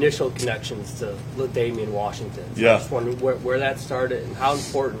initial connections to Damian Washington. So I just wondering where that started and how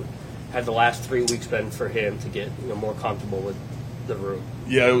important have the last 3 weeks been for him to get more comfortable with the room?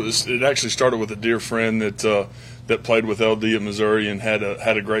 Yeah, it actually started with a dear friend that played with LD at Missouri and had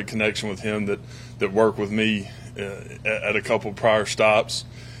a great connection with him that worked with me at a couple prior stops,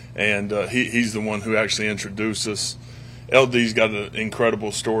 and he's the one who actually introduced us. LD's got an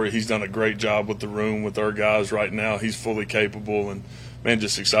incredible story. He's done a great job with the room with our guys right now. He's fully capable, and man,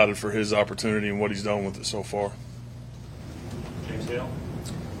 just excited for his opportunity and what he's done with it so far. James Hale.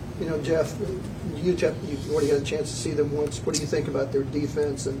 Jeff, you've already had a chance to see them once. What do you think about their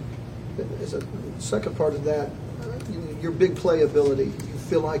defense? And as a second part of that, your big play ability. You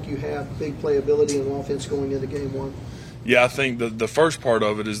feel like you have big play ability in offense going into game one? Yeah, I think the first part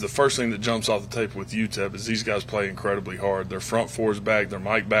of it is the first thing that jumps off the tape with UTEP is these guys play incredibly hard. Their front four's back, their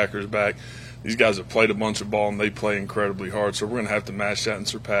Mike Backer's back. These guys have played a bunch of ball, and they play incredibly hard. So we're going to have to match that and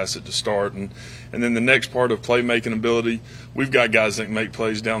surpass it to start. And then the next part of playmaking ability, we've got guys that can make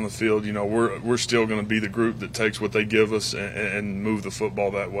plays down the field. We're still going to be the group that takes what they give us and move the football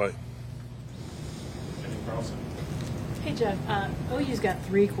that way. Hey, Jeff, OU's got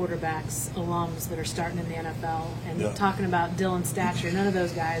 3 quarterbacks, alums, that are starting in the NFL. And talking about Dillon's stature, none of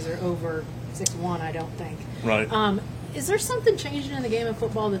those guys are over 6'1", I don't think. Right. Is there something changing in the game of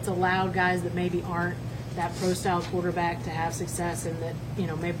football that's allowed guys that maybe aren't that pro-style quarterback to have success and that,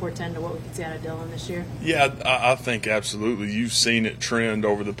 may portend to what we could see out of Dillon this year? Yeah, I think absolutely. You've seen it trend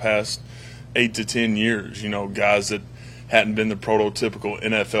over the past 8 to 10 years, guys that hadn't been the prototypical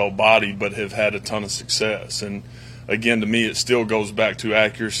NFL body but have had a ton of success. And again, to me, it still goes back to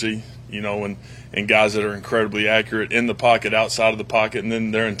accuracy, and guys that are incredibly accurate in the pocket, outside of the pocket, and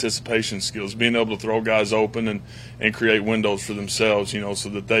then their anticipation skills, being able to throw guys open and create windows for themselves, so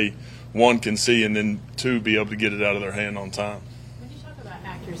that they, 1, can see, and then 2, be able to get it out of their hand on time. When you talk about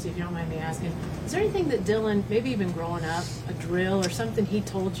accuracy, if you don't mind me asking, is there anything that Dillon, maybe even growing up, a drill or something he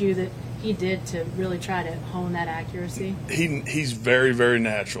told you that he did to really try to hone that accuracy? He's very, very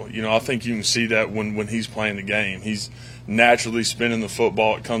natural. I think you can see that when he's playing the game. He's naturally spinning the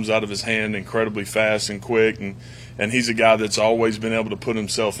football. It comes out of his hand incredibly fast and quick, and he's a guy that's always been able to put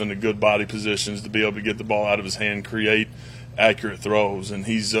himself into good body positions to be able to get the ball out of his hand, create accurate throws, and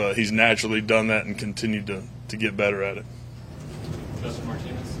he's naturally done that and continued to get better at it. Justin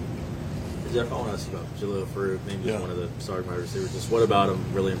Martinez. Jeff, I want to ask you about Jalil Farooq, maybe just one of the starting wide receivers. Just what about him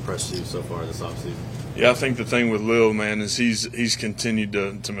really impressed you so far this offseason? Yeah, I think the thing with Lil, man, is he's continued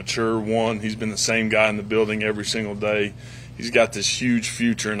to mature. One, he's been the same guy in the building every single day. He's got this huge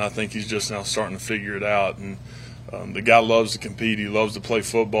future, and I think he's just now starting to figure it out. And the guy loves to compete. He loves to play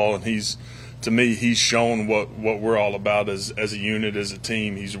football, and to me, he's shown what we're all about as a unit, as a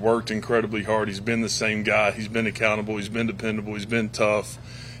team. He's worked incredibly hard. He's been the same guy. He's been accountable. He's been dependable. He's been tough.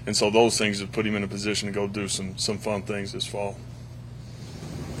 And so those things have put him in a position to go do some fun things this fall.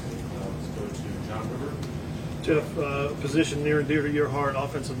 Let's go to John River. Jeff, position near and dear to your heart,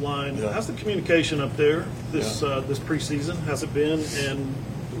 offensive line. Yeah. How's the communication up there this preseason? Has it been? And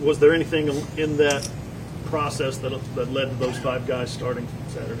was there anything in that process that led to those 5 guys starting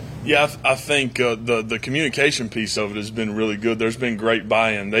Saturday? Yeah, I think the communication piece of it has been really good. There's been great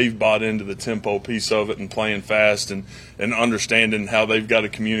buy-in. They've bought into the tempo piece of it and playing fast and understanding how they've got to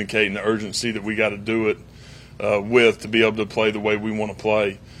communicate and the urgency that we got to do it with to be able to play the way we want to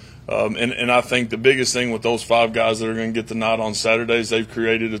play. And I think the biggest thing with those 5 guys that are going to get the nod on Saturdays, they've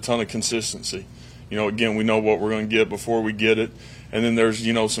created a ton of consistency. Again, we know what we're going to get before we get it. And then there's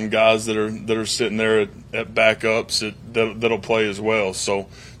some guys that are sitting there at backups that'll play as well, so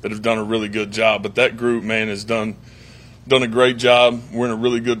that have done a really good job. But that group, man, has done a great job. We're in a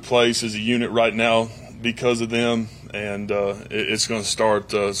really good place as a unit right now because of them, and it's going to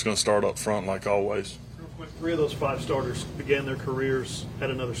start. It's going to start up front like always. Real quick, 3 of those 5 starters began their careers at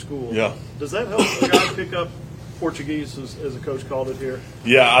another school. Yeah. Does that help a guy pick up Portuguese, as a coach called it here?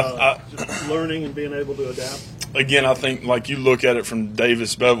 Yeah, just learning and being able to adapt. Again, I think like you look at it from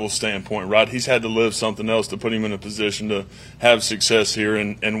Davis Bevel's standpoint, right? He's had to live something else to put him in a position to have success here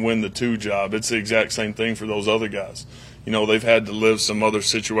and win the 2 job. It's the exact same thing for those other guys. They've had to live some other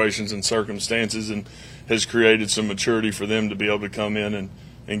situations and circumstances, and has created some maturity for them to be able to come in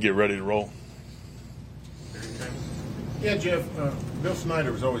and get ready to roll. Yeah, Jeff, Bill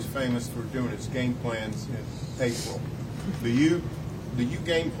Snyder was always famous for doing his game plans in April. Do you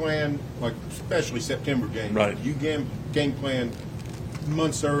game plan, like especially September games? Right. Do you game plan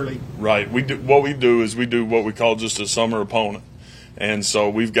months early? Right. What we do is we do what we call just a summer opponent. And so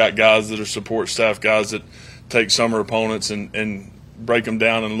we've got guys that are support staff, guys that take summer opponents and break them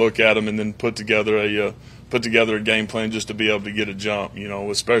down and look at them and then put together a game plan just to be able to get a jump,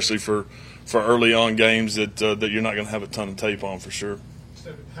 especially for early on games that you're not going to have a ton of tape on for sure.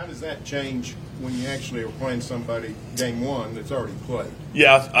 How does that change when you actually are playing somebody game 1 that's already played?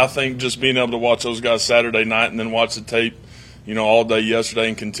 Yeah, I think just being able to watch those guys Saturday night and then watch the tape, all day yesterday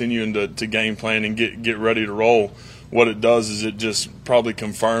and continuing to game plan and get ready to roll, what it does is it just probably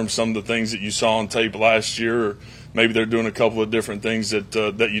confirms some of the things that you saw on tape last year, or maybe they're doing a couple of different things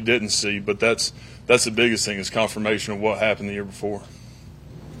that you didn't see. But that's the biggest thing, is confirmation of what happened the year before.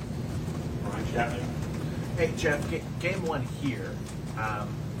 Ryan Chapman. Hey, Jeff, game 1 here.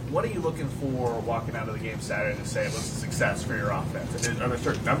 What are you looking for walking out of the game Saturday to say it was a success for your offense? Are there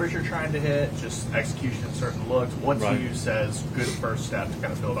certain numbers you're trying to hit, just execution of certain looks? What to you says good first step to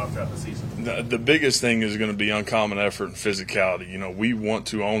kind of build on throughout the season? The biggest thing is going to be uncommon effort and physicality. We want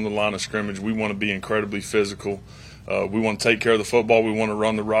to own the line of scrimmage. We want to be incredibly physical. We want to take care of the football. We want to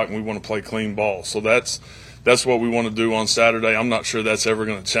run the rock, and we want to play clean ball. So that's what we want to do on Saturday. I'm not sure that's ever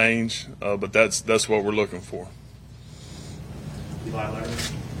going to change, but that's what we're looking for. Eli Larry.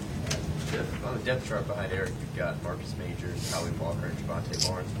 On the depth chart behind Eric, you've got Marcus Majors, Howie Walker, and Javonte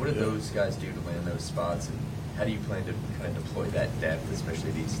Barnes. What do those guys do to land those spots, and how do you plan to kind of deploy that depth,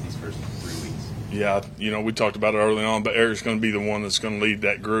 especially these first 3 weeks? Yeah, we talked about it early on, but Eric's going to be the one that's going to lead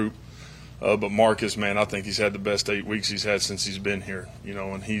that group. But Marcus, man, I think he's had the best 8 weeks he's had since he's been here.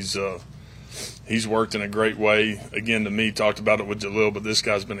 And he's worked in a great way. Again, to me, talked about it with Jalil, but this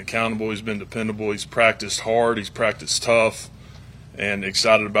guy's been accountable. He's been dependable. He's practiced hard. He's practiced tough. And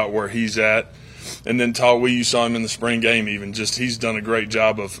excited about where he's at. And then Tawi, you saw him in the spring game even. Just he's done a great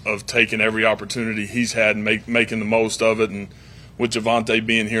job of taking every opportunity he's had and making the most of it. And with Javonte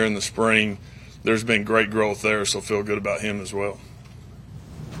being here in the spring, there's been great growth there, so feel good about him as well.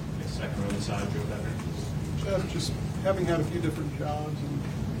 Second row inside, Joe Becker. Jeff, just having had a few different jobs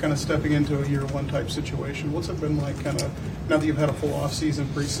and kind of stepping into a year one type situation. What's it been like kind of, now that you've had a full off season,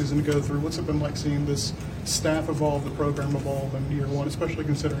 preseason to go through, what's it been like seeing this staff evolve, the program evolve in year one, especially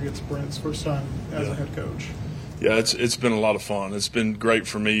considering it's Brent's first time as a head coach? Yeah, it's been a lot of fun. It's been great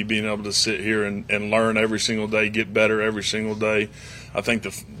for me being able to sit here and learn every single day, get better every single day. I think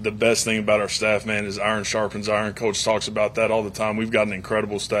the best thing about our staff, man, is iron sharpens iron. Coach talks about that all the time. We've got an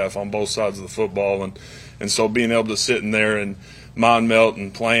incredible staff on both sides of the football, and so being able to sit in there and mind melt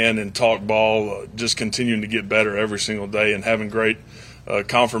and plan and talk ball, just continuing to get better every single day and having great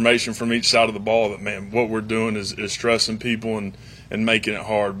confirmation from each side of the ball that, man, what we're doing is stressing people and making it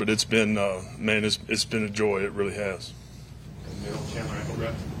hard. But it's been, man, it's been a joy. It really has. Chandler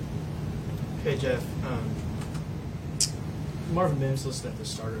Eichelbreth. Hey, Jeff. Marvin Mims listed at the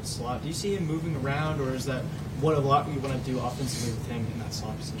starter slot. Do you see him moving around, or is that what a lot you want to do offensively with him in that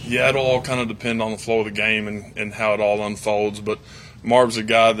slot position? Yeah, it'll all kind of depend on the flow of the game and how it all unfolds. But Marv's a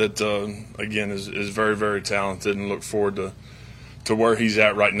guy that, again, is very, very talented, and look forward to where he's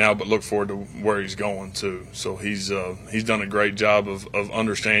at right now, but look forward to where he's going too. So he's done a great job of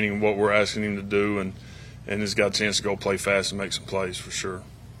understanding what we're asking him to do, and has got a chance to go play fast and make some plays for sure.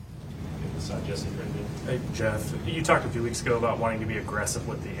 Jesse Brendan. Hey, Jeff, you talked a few weeks ago about wanting to be aggressive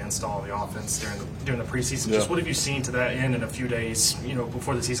with the install of the offense during the preseason. Yeah. Just what have you seen to that end in a few days,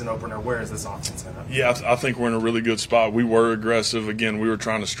 before the season opener? Where is this offense at? Yeah, I think we're in a really good spot. We were aggressive. Again, we were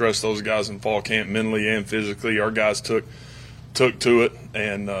trying to stress those guys in fall camp mentally and physically. Our guys took to it,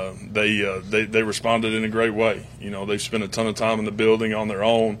 and they responded in a great way. They've spent a ton of time in the building on their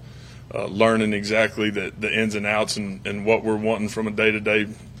own, learning exactly the ins and outs and what we're wanting from a day-to-day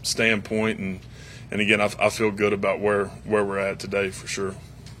standpoint. And again, I feel good about where we're at today for sure.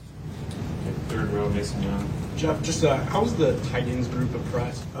 Third row, Mason Young. Jeff, just how was the tight ends group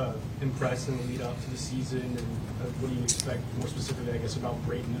impressed in the lead up to the season, and what do you expect more specifically, I guess, about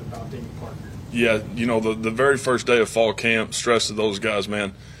Brayton and about Damien Parker? Yeah, the very first day of fall camp, stress to those guys,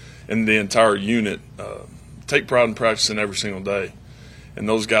 man, and the entire unit, take pride in practicing every single day. And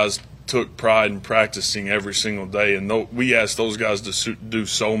those guys took pride in practicing every single day. And we asked those guys to do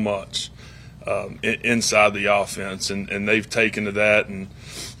so much inside the offense, and they've taken to that. And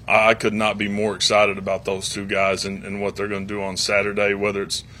I could not be more excited about those two guys and what they're going to do on Saturday, whether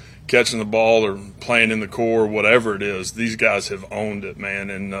it's catching the ball or playing in the core, whatever it is. These guys have owned it, man,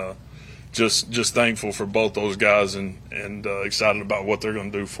 and just thankful for both those guys and excited about what they're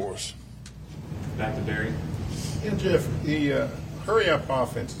going to do for us. Back to Barry. Yeah, Jeff, the hurry-up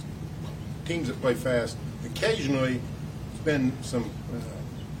offense, teams that play fast, occasionally there's been some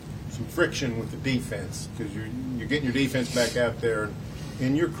friction with the defense because you're getting your defense back out there.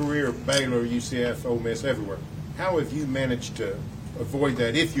 In your career at Baylor, UCF, Ole Miss, everywhere, how have you managed to avoid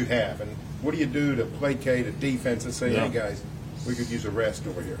that, if you have? And what do you do to placate a defense and say, hey, guys, we could use a rest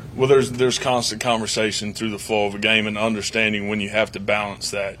over here? Well, there's constant conversation through the flow of a game and understanding when you have to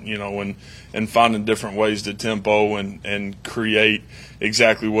balance that, and finding different ways to tempo and create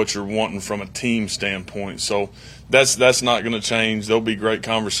exactly what you're wanting from a team standpoint. So that's not going to change. There'll be great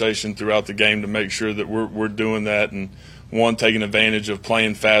conversation throughout the game to make sure that we're doing that, and one, taking advantage of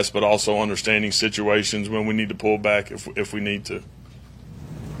playing fast, but also understanding situations when we need to pull back if we need to.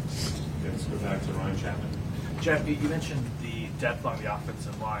 Let's go back to Ryan Chapman. Jeff, you mentioned the depth on the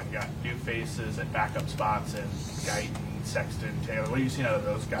offensive line. You got new faces at backup spots and Guyton, Sexton, Taylor. What have you seen out of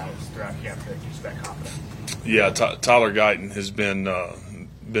those guys throughout camp that keeps that confident? Yeah, Tyler Guyton has been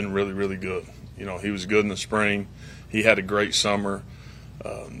really, really good. He was good in the spring. He had a great summer.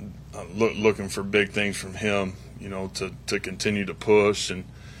 Looking for big things from him, to continue to push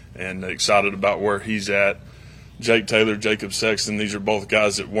and excited about where he's at. Jake Taylor, Jacob Sexton, these are both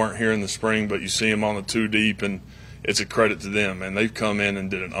guys that weren't here in the spring, but you see them on the two deep, and it's a credit to them. And they've come in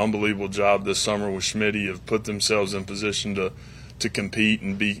and did an unbelievable job this summer with Schmitty, have put themselves in position to compete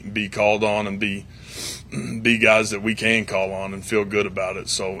and be called on and be guys that we can call on and feel good about it.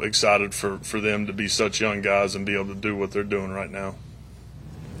 So excited for them to be such young guys and be able to do what they're doing right now.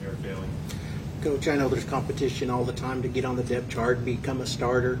 Eric Bailey. Coach, I know there's competition all the time to get on the depth chart, become a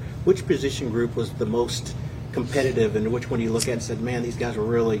starter. Which position group was the most competitive, and which one you look at and said, man, these guys are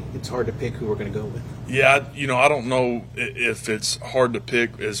really, it's hard to pick who we're going to go with? Yeah, I don't know if it's hard to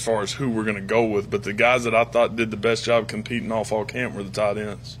pick as far as who we're going to go with, but the guys that I thought did the best job competing all fall camp were the tight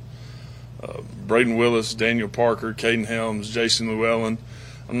ends. Braden Willis, Daniel Parker, Caden Helms, Jason Llewellyn.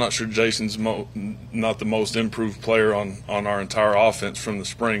 I'm not sure Jason's not the most improved player on our entire offense from the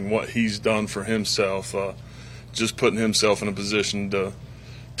spring. What he's done for himself, just putting himself in a position to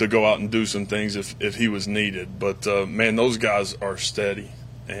go out and do some things if he was needed. But, man, those guys are steady,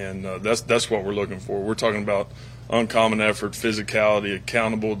 and that's what we're looking for. We're talking about uncommon effort, physicality,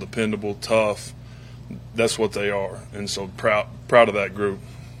 accountable, dependable, tough. That's what they are, and so proud of that group.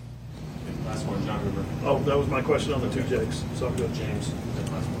 Last one, John Hoover. Oh, that was my question on the two Jakes. So I'm good. James.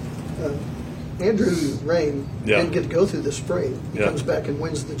 Andrew Raym didn't get to go through the spring. He comes back and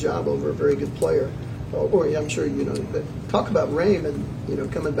wins the job over a very good player. I'm sure you know. But talk about Raym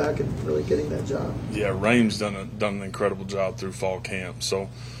and coming back and really getting that job. Yeah, Raym's done an incredible job through fall camp. So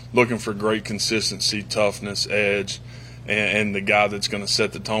looking for great consistency, toughness, edge, and the guy that's going to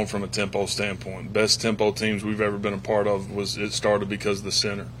set the tone from a tempo standpoint. Best tempo teams we've ever been a part of started because of the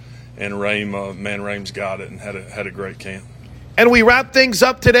center, and Raym's got it and had a great camp. And we wrap things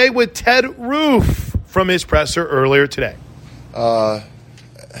up today with Ted Roof from his presser earlier today.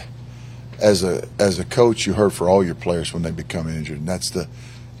 As a coach, you hurt for all your players when they become injured, and that's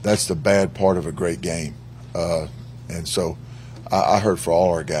the bad part of a great game. And so I hurt for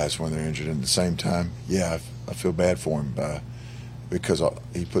all our guys when they're injured. And at the same time, I feel bad for him because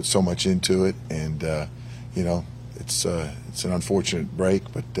he put so much into it, and it's an unfortunate break,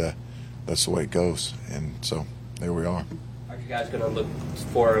 but that's the way it goes. And so there we are. Are you guys going to look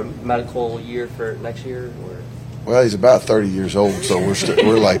for a medical year for next year? Or? Well, he's about 30 years old, so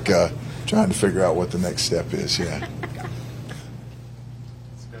we're like trying to figure out what the next step is. Yeah.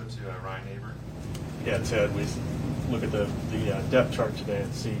 Let's go to Ryan Aber. Yeah, Ted, we look at the depth chart today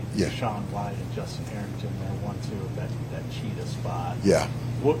and see Deshaun White and Justin Harrington there, 1-2 of that cheetah spot. Yeah.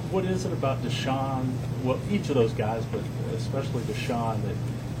 What is it about Deshaun? Well, each of those guys, but especially Deshaun, that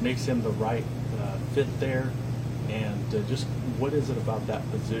makes him the right fit there? And just what is it about that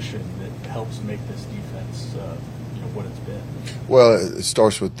position that helps make this defense, what it's been? Well, it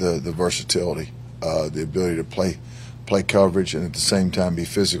starts with the versatility, the ability to play coverage, and at the same time be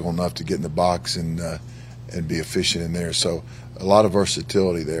physical enough to get in the box and be efficient in there. So a lot of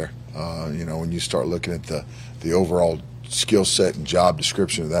versatility there. When you start looking at the overall skill set and job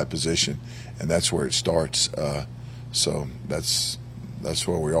description of that position, and that's where it starts. So that's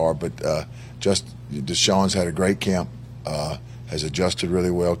where we are. But Deshaun's had a great camp, has adjusted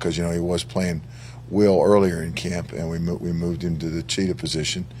really well because he was playing Will earlier in camp, and we moved him to the cheetah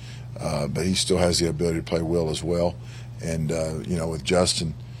position. But he still has the ability to play Will as well. And with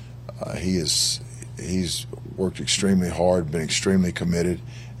Justin, he's worked extremely hard, been extremely committed,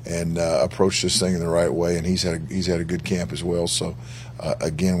 and approached this thing in the right way. And he's had a good camp as well. So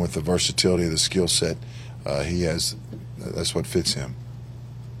again, with the versatility of the skill set, that's what fits him.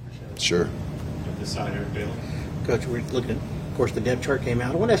 Sure. This side, Eric Bailey. Coach, we're looking at, of course, the depth chart came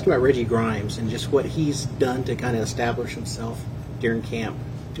out. I want to ask you about Reggie Grimes and just what he's done to kind of establish himself during camp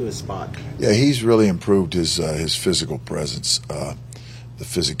to his spot. Yeah, he's really improved his physical presence, the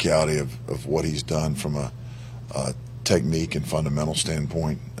physicality of what he's done from a technique and fundamental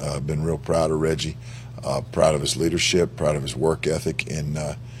standpoint. Been real proud of Reggie, proud of his leadership, proud of his work ethic, and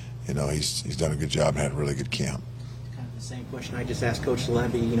he's done a good job and had a really good camp. Same question I just asked Coach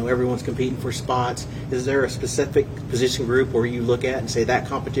Levy. Everyone's competing for spots. Is there a specific position group where you look at and say that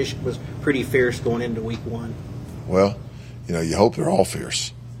competition was pretty fierce going into week one? Well, you hope they're all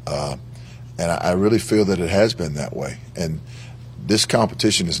fierce. And I really feel that it has been that way. And this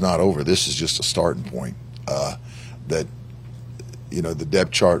competition is not over. This is just a starting point. The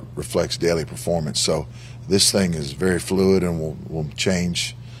depth chart reflects daily performance. So this thing is very fluid and will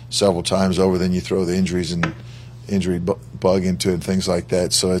change several times over. Then you throw the injury bug into it and things like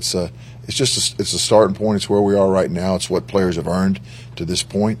that. So it's a starting point. It's where we are right now. It's what players have earned to this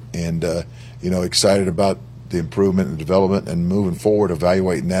point, and excited about the improvement and development and moving forward,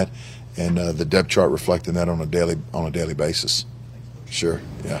 evaluating that, and the depth chart reflecting that on a daily basis. Sure.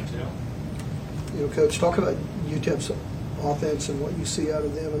 Yeah. Coach, talk about UTEP's offense and what you see out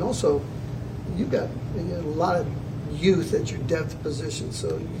of them, and also you've got a lot of youth at your depth position, so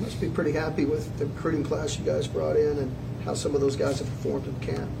you must be pretty happy with the recruiting class you guys brought in and how some of those guys have performed in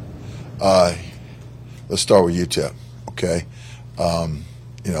camp. Let's start with UTEP, okay?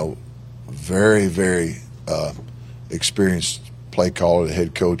 Very, very experienced play caller. The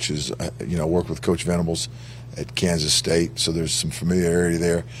head coach has, worked with Coach Venables at Kansas State, so there's some familiarity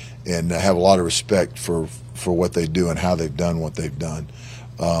there, and I have a lot of respect for what they do and how they've done what they've done.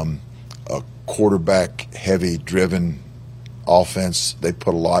 A quarterback-heavy, driven offense. They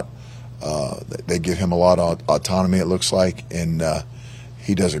put a lot. They give him a lot of autonomy, it looks like, and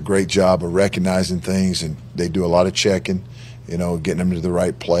he does a great job of recognizing things. And they do a lot of checking, getting him to the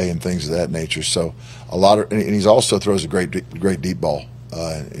right play and things of that nature. So and he also throws a great deep ball.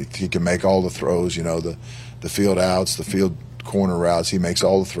 He can make all the throws. The field outs, the field corner routes. He makes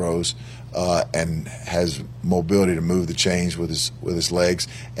all the throws and has mobility to move the chains with his legs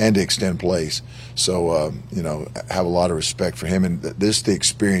and to extend plays. So have a lot of respect for him, and this the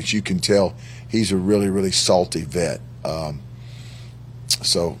experience. You can tell he's a really, really salty vet.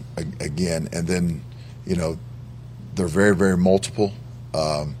 So again, and then they're very, very multiple.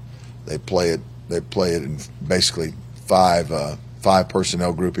 They play it in basically five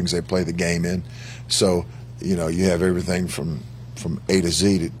personnel groupings. They play the game in. So you have everything from A to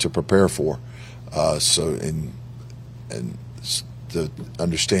Z to prepare for. And the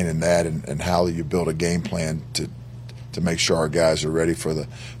understanding that and how you build a game plan to make sure our guys are ready for the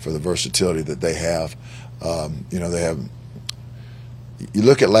versatility that they have. They have. You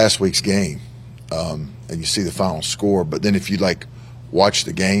look at last week's game, and you see the final score. But then if you watch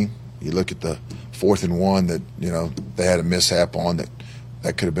the game, you look at the 4th and 1 that they had a mishap on that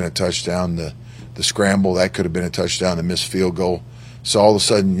could have been a touchdown. The scramble that could have been a touchdown. The missed field goal. So all of a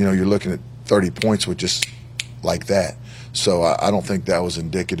sudden, you're looking at 30 points with just like that. So I don't think that was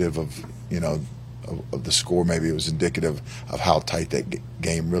indicative of of the score. Maybe it was indicative of how tight that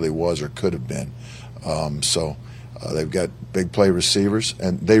game really was or could have been. They've got big play receivers,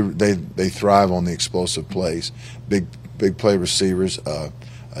 and they thrive on the explosive plays. Big play receivers, a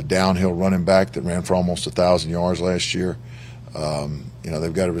downhill running back that ran for almost 1,000 yards last year.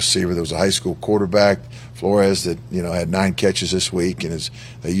 They've got a receiver that was a high school quarterback, Flores, that had 9 catches this week, and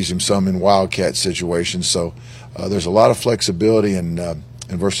they use him some in wildcat situations. So there's a lot of flexibility and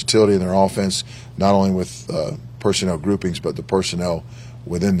versatility in their offense, not only with personnel groupings, but the personnel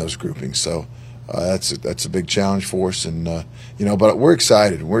within those groupings. So that's a big challenge for us, and but we're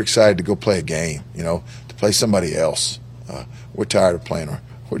excited. We're excited to go play a game. To play somebody else. We're tired of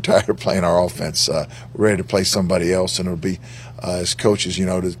playing our offense. We're ready to play somebody else, and it'll be as coaches,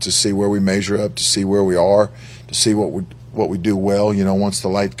 to see where we measure up, to see where we are, to see what we do well. Once the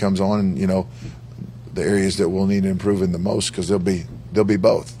light comes on, and the areas that we'll need to improve in the most, because there'll be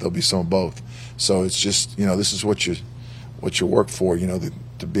both. There'll be some of both. So it's just this is what you work for.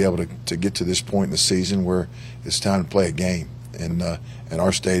 To be able to get to this point in the season where it's time to play a game in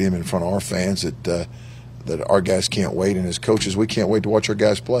our stadium in front of our fans that our guys can't wait, and as coaches we can't wait to watch our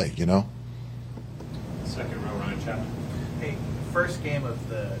guys play. Second row, Ryan Chapman. Hey, first game of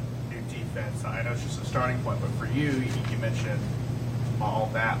the new defense. I know it's just a starting point, but for you mentioned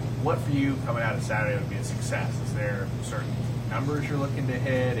all that. What for you coming out of Saturday would be a success? Is there certain numbers you're looking to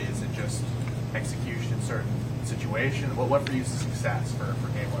hit? Is it just execution in certain situations? What for you is a success for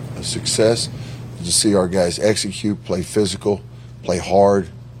game 1? A success is to see our guys execute, play physical, play hard,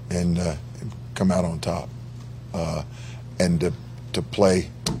 and come out on top, and to play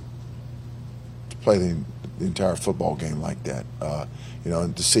the entire football game like that.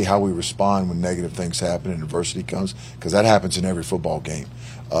 And to see how we respond when negative things happen and adversity comes, because that happens in every football game.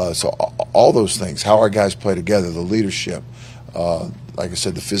 So all those things, how our guys play together, the leadership, like I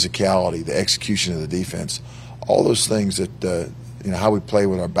said, the physicality, the execution of the defense, all those things that how we play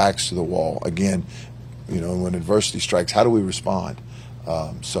with our backs to the wall. Again, when adversity strikes, how do we respond?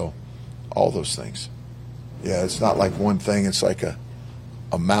 So all those things. Yeah, it's not like one thing. It's like a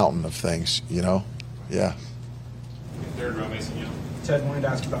mountain of things. Yeah. Third row, Mason Young. Ted, wanted to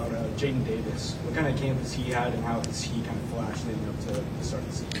ask about Jaden Davis. What kind of camp has he had, and how has he kind of flashed leading up to the start of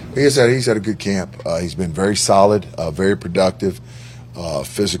the season? He's had a good camp. He's been very solid, very productive,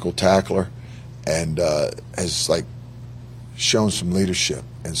 physical tackler, and has shown some leadership.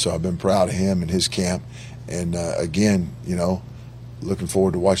 And so I've been proud of him and his camp. And again, looking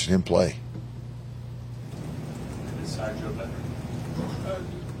forward to watching him play.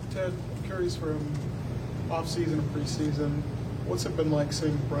 Ted, I'm curious, from off-season and preseason, what's it been like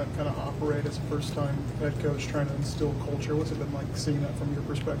seeing Brent kind of operate as a first-time head coach, trying to instill culture? What's it been like seeing that from your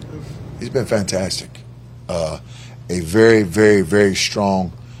perspective? He's been fantastic. A very, very, very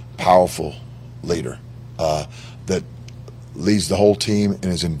strong, powerful leader that leads the whole team and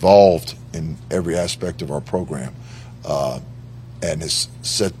is involved in every aspect of our program, and has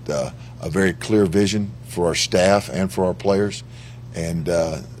set a very clear vision for our staff and for our players, and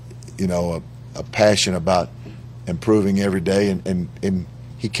a passion about improving every day, and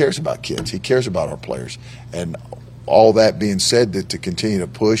he cares about kids. He cares about our players, and all that being said, that to continue to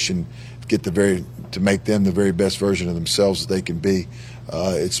push and get to make them the very best version of themselves that they can be.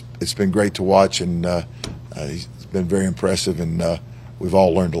 It's been great to watch, and he's been very impressive, and we've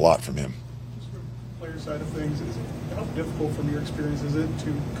all learned a lot from him. Player side of things, how difficult from your experience is it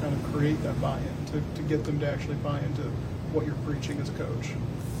to kind of create that buy-in, to get them to actually buy into what you're preaching as a coach?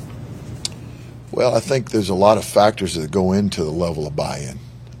 Well, I think there's a lot of factors that go into the level of buy-in.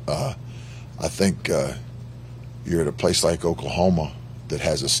 I think you're at a place like Oklahoma that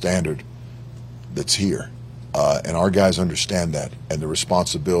has a standard that's here. And our guys understand that and the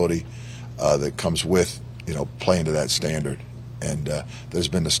responsibility that comes with, playing to that standard. And that's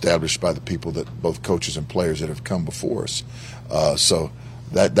been established by the people that both coaches and players that have come before us. So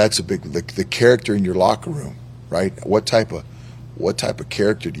that's a big the character in your locker room, right? What type of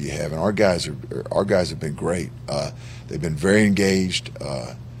character do you have? And our guys have been great. They've been very engaged,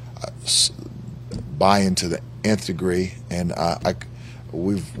 buy into the nth degree, and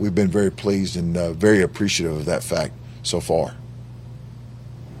we've been very pleased and very appreciative of that fact so far.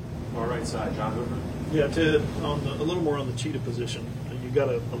 All right side, John Hoover. Yeah, Ted, a little more on the cheetah position. You got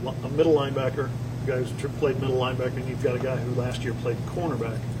a middle linebacker, a guy who's played middle linebacker, and you've got a guy who last year played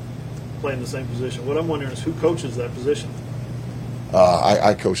cornerback, playing the same position. What I'm wondering is who coaches that position?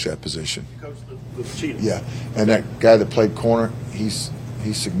 I coach that position. You coach the cheetah. Yeah, and that guy that played corner, he's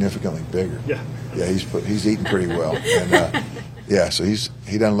significantly bigger. Yeah. Yeah, he's eating pretty well, and so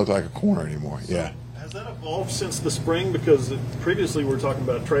he doesn't look like a corner anymore. Yeah. Has that evolved since the spring? Because previously we were talking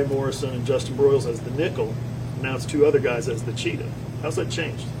about Trey Morrison and Justin Broyles as the nickel. Now it's two other guys as the cheetah. How's that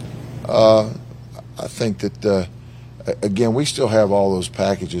changed? I think that again, we still have all those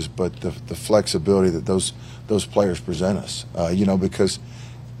packages, but the flexibility that those players present us, because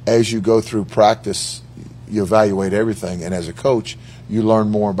as you go through practice, you evaluate everything, and as a coach, you learn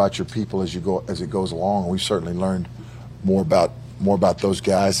more about your people as it goes along. We've certainly learned more about those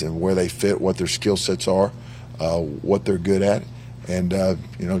guys and where they fit, what their skill sets are, what they're good at, and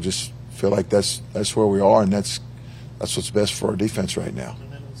just feel like that's where we are, and that's what's best for our defense right now.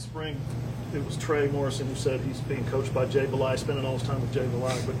 And then in the spring, it was Trey Morrison who said he's being coached by Jay Belay, spending all his time with Jay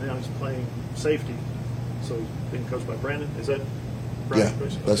Belay, but now he's playing safety, so he's being coached by Brandon. Is that Brandon?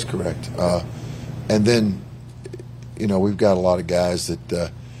 Yeah, that's correct. And then, we've got a lot of guys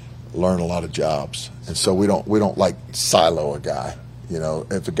that learn a lot of jobs, and so we don't like silo a guy.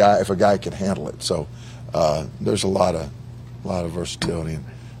 If a guy can handle it. So there's a lot of versatility and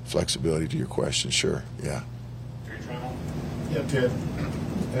flexibility to your question. Sure, yeah. Yeah, Ted.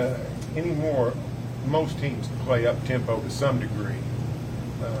 Anymore, most teams play up tempo to some degree.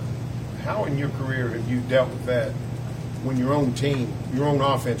 How in your career have you dealt with that when your own team, your own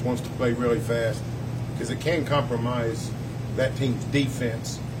offense wants to play really fast? Because it can compromise that team's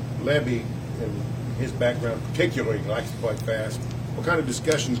defense. Levy, and his background particularly, likes to play fast. What kind of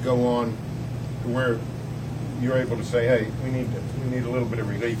discussions go on to where you're able to say, hey, we need a little bit of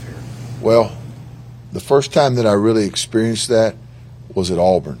relief here? Well, the first time that I really experienced that was at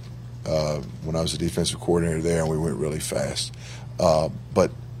Auburn when I was a defensive coordinator there, and we went really fast.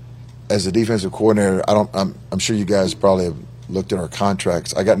 But as a defensive coordinator, I'm sure you guys probably have looked at our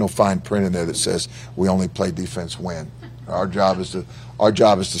contracts. I got no fine print in there that says we only play defense when. Our job is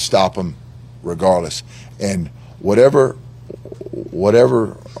to stop them regardless. And whatever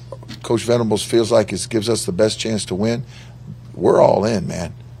Coach Venables feels like gives us the best chance to win, we're all in,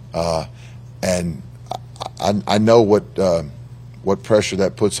 man. And I know what pressure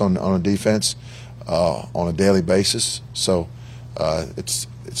that puts on a defense on a daily basis. So it's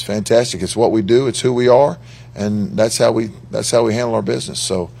fantastic. It's what we do. It's who we are, and that's how we handle our business.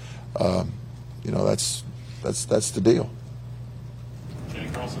 So that's the deal.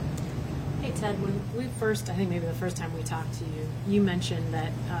 Hey Ted, when we first, I think maybe the first time we talked to you, you mentioned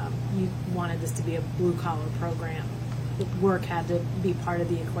that you wanted this to be a blue-collar program. Work had to be part of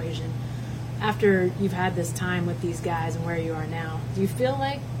the equation. After you've had this time with these guys and where you are now, do you feel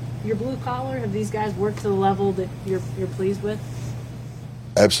like you're blue-collar? Have these guys worked to the level that you're pleased with?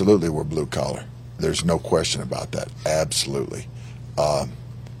 Absolutely, we're blue-collar. There's no question about that. Absolutely.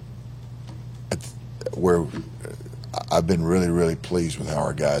 I've been really, really pleased with how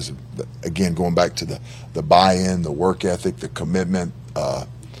our guys have, again, going back to the buy-in, the work ethic, the commitment,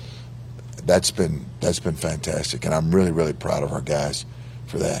 that's been fantastic, and I'm really, really proud of our guys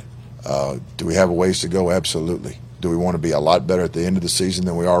for that. Do we have a ways to go? Absolutely. Do we want to be a lot better at the end of the season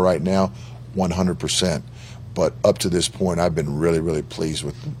than we are right now? 100%. But up to this point, I've been really, really pleased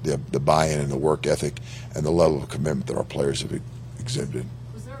with the buy-in and the work ethic and the level of commitment that our players have exhibited.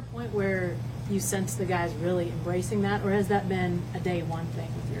 Was there a point where you sense the guys really embracing that, or has that been a day one thing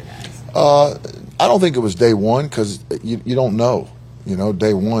with your guys? I don't think it was day one because you don't know.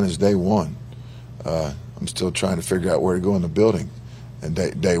 Day one is day one. I'm still trying to figure out where to go in the building, and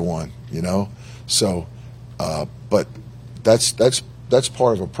day one. So, but that's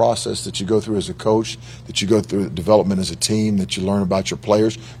part of a process that you go through as a coach, that you go through development as a team, that you learn about your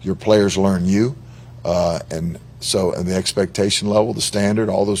players learn you, and the expectation level, the standard,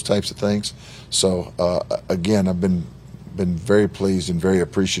 all those types of things. So again, I've been been very pleased and very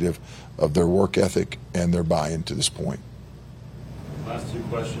appreciative of their work ethic and their buy-in to this point. Last two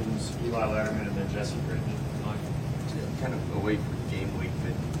questions, Eli Latterman and then Jesse Crittenden. Kind of away from game week,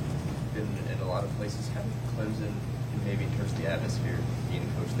 but been in a lot of places, kind of Clemson, and maybe in terms of the atmosphere, being a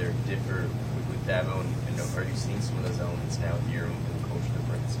coach there, differ with Dabo, and are you seeing some of those elements now with your own coach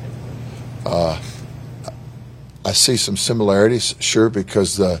difference? I see some similarities, sure,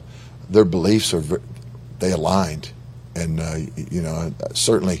 because their beliefs they aligned, and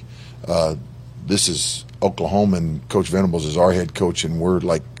certainly this is Oklahoma, and Coach Venables is our head coach, and we're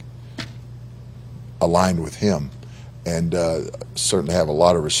like aligned with him, and certainly have a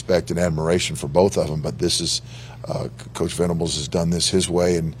lot of respect and admiration for both of them. But this is Coach Venables has done this his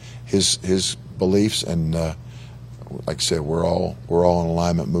way and his beliefs, and like I said, we're all in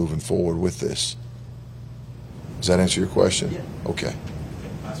alignment moving forward with this. Does that answer your question? Yeah. Okay.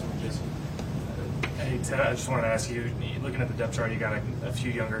 Last one, Jesse. Hey, Ted, I just wanted to ask you, looking at the depth chart, you got a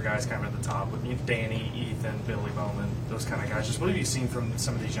few younger guys kind of at the top with Danny, Ethan, Billy Bowman, those kind of guys. Just what have you seen from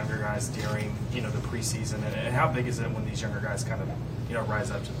some of these younger guys during, the preseason, and how big is it when these younger guys kind of,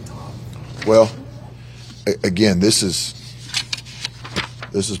 rise up to the top? Well, again, this is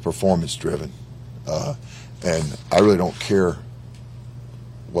performance driven, and I really don't care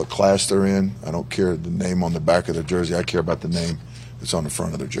what class they're in. I don't care the name on the back of their jersey. I care about the name that's on the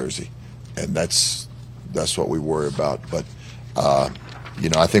front of their jersey, and that's what we worry about. But I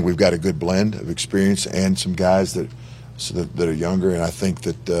think we've got a good blend of experience and some guys that are younger, and I think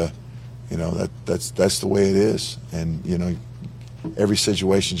that that's the way it is. And every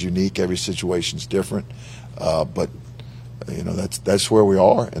situation's unique, every situation's different, but that's where we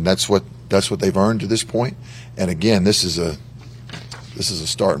are, and that's what they've earned to this point. And again, this is a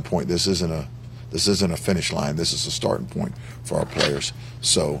starting point. This isn't a finish line. This is a starting point for our players.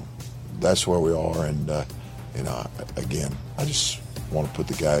 So that's where we are. And again, I just want to put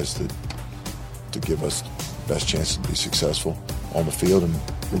the guys to give us the best chance to be successful on the field, and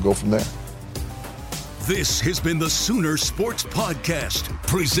we'll go from there. This has been the Sooner Sports Podcast,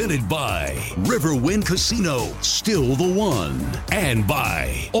 presented by Riverwind Casino, still the one, and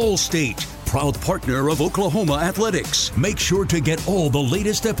by Allstate, proud partner of Oklahoma Athletics. Make sure to get all the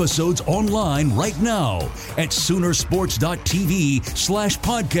latest episodes online right now at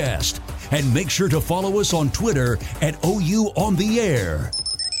Soonersports.tv/podcast. And make sure to follow us on Twitter at OU On The Air.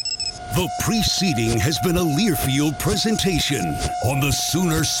 The preceding has been a Learfield presentation on the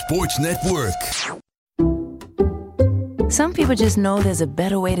Sooner Sports Network. Some people just know there's a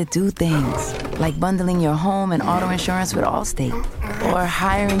better way to do things, like bundling your home and auto insurance with Allstate, or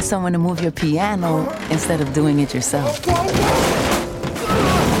hiring someone to move your piano instead of doing it yourself.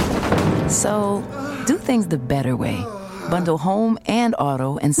 So, do things the better way. Bundle home and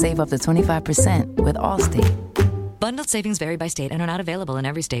auto and save up to 25% with Allstate. Bundled savings vary by state and are not available in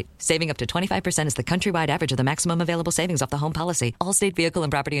every state. Saving up to 25% is the countrywide average of the maximum available savings off the home policy. Allstate Vehicle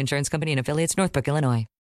and Property Insurance Company and affiliates, Northbrook, Illinois.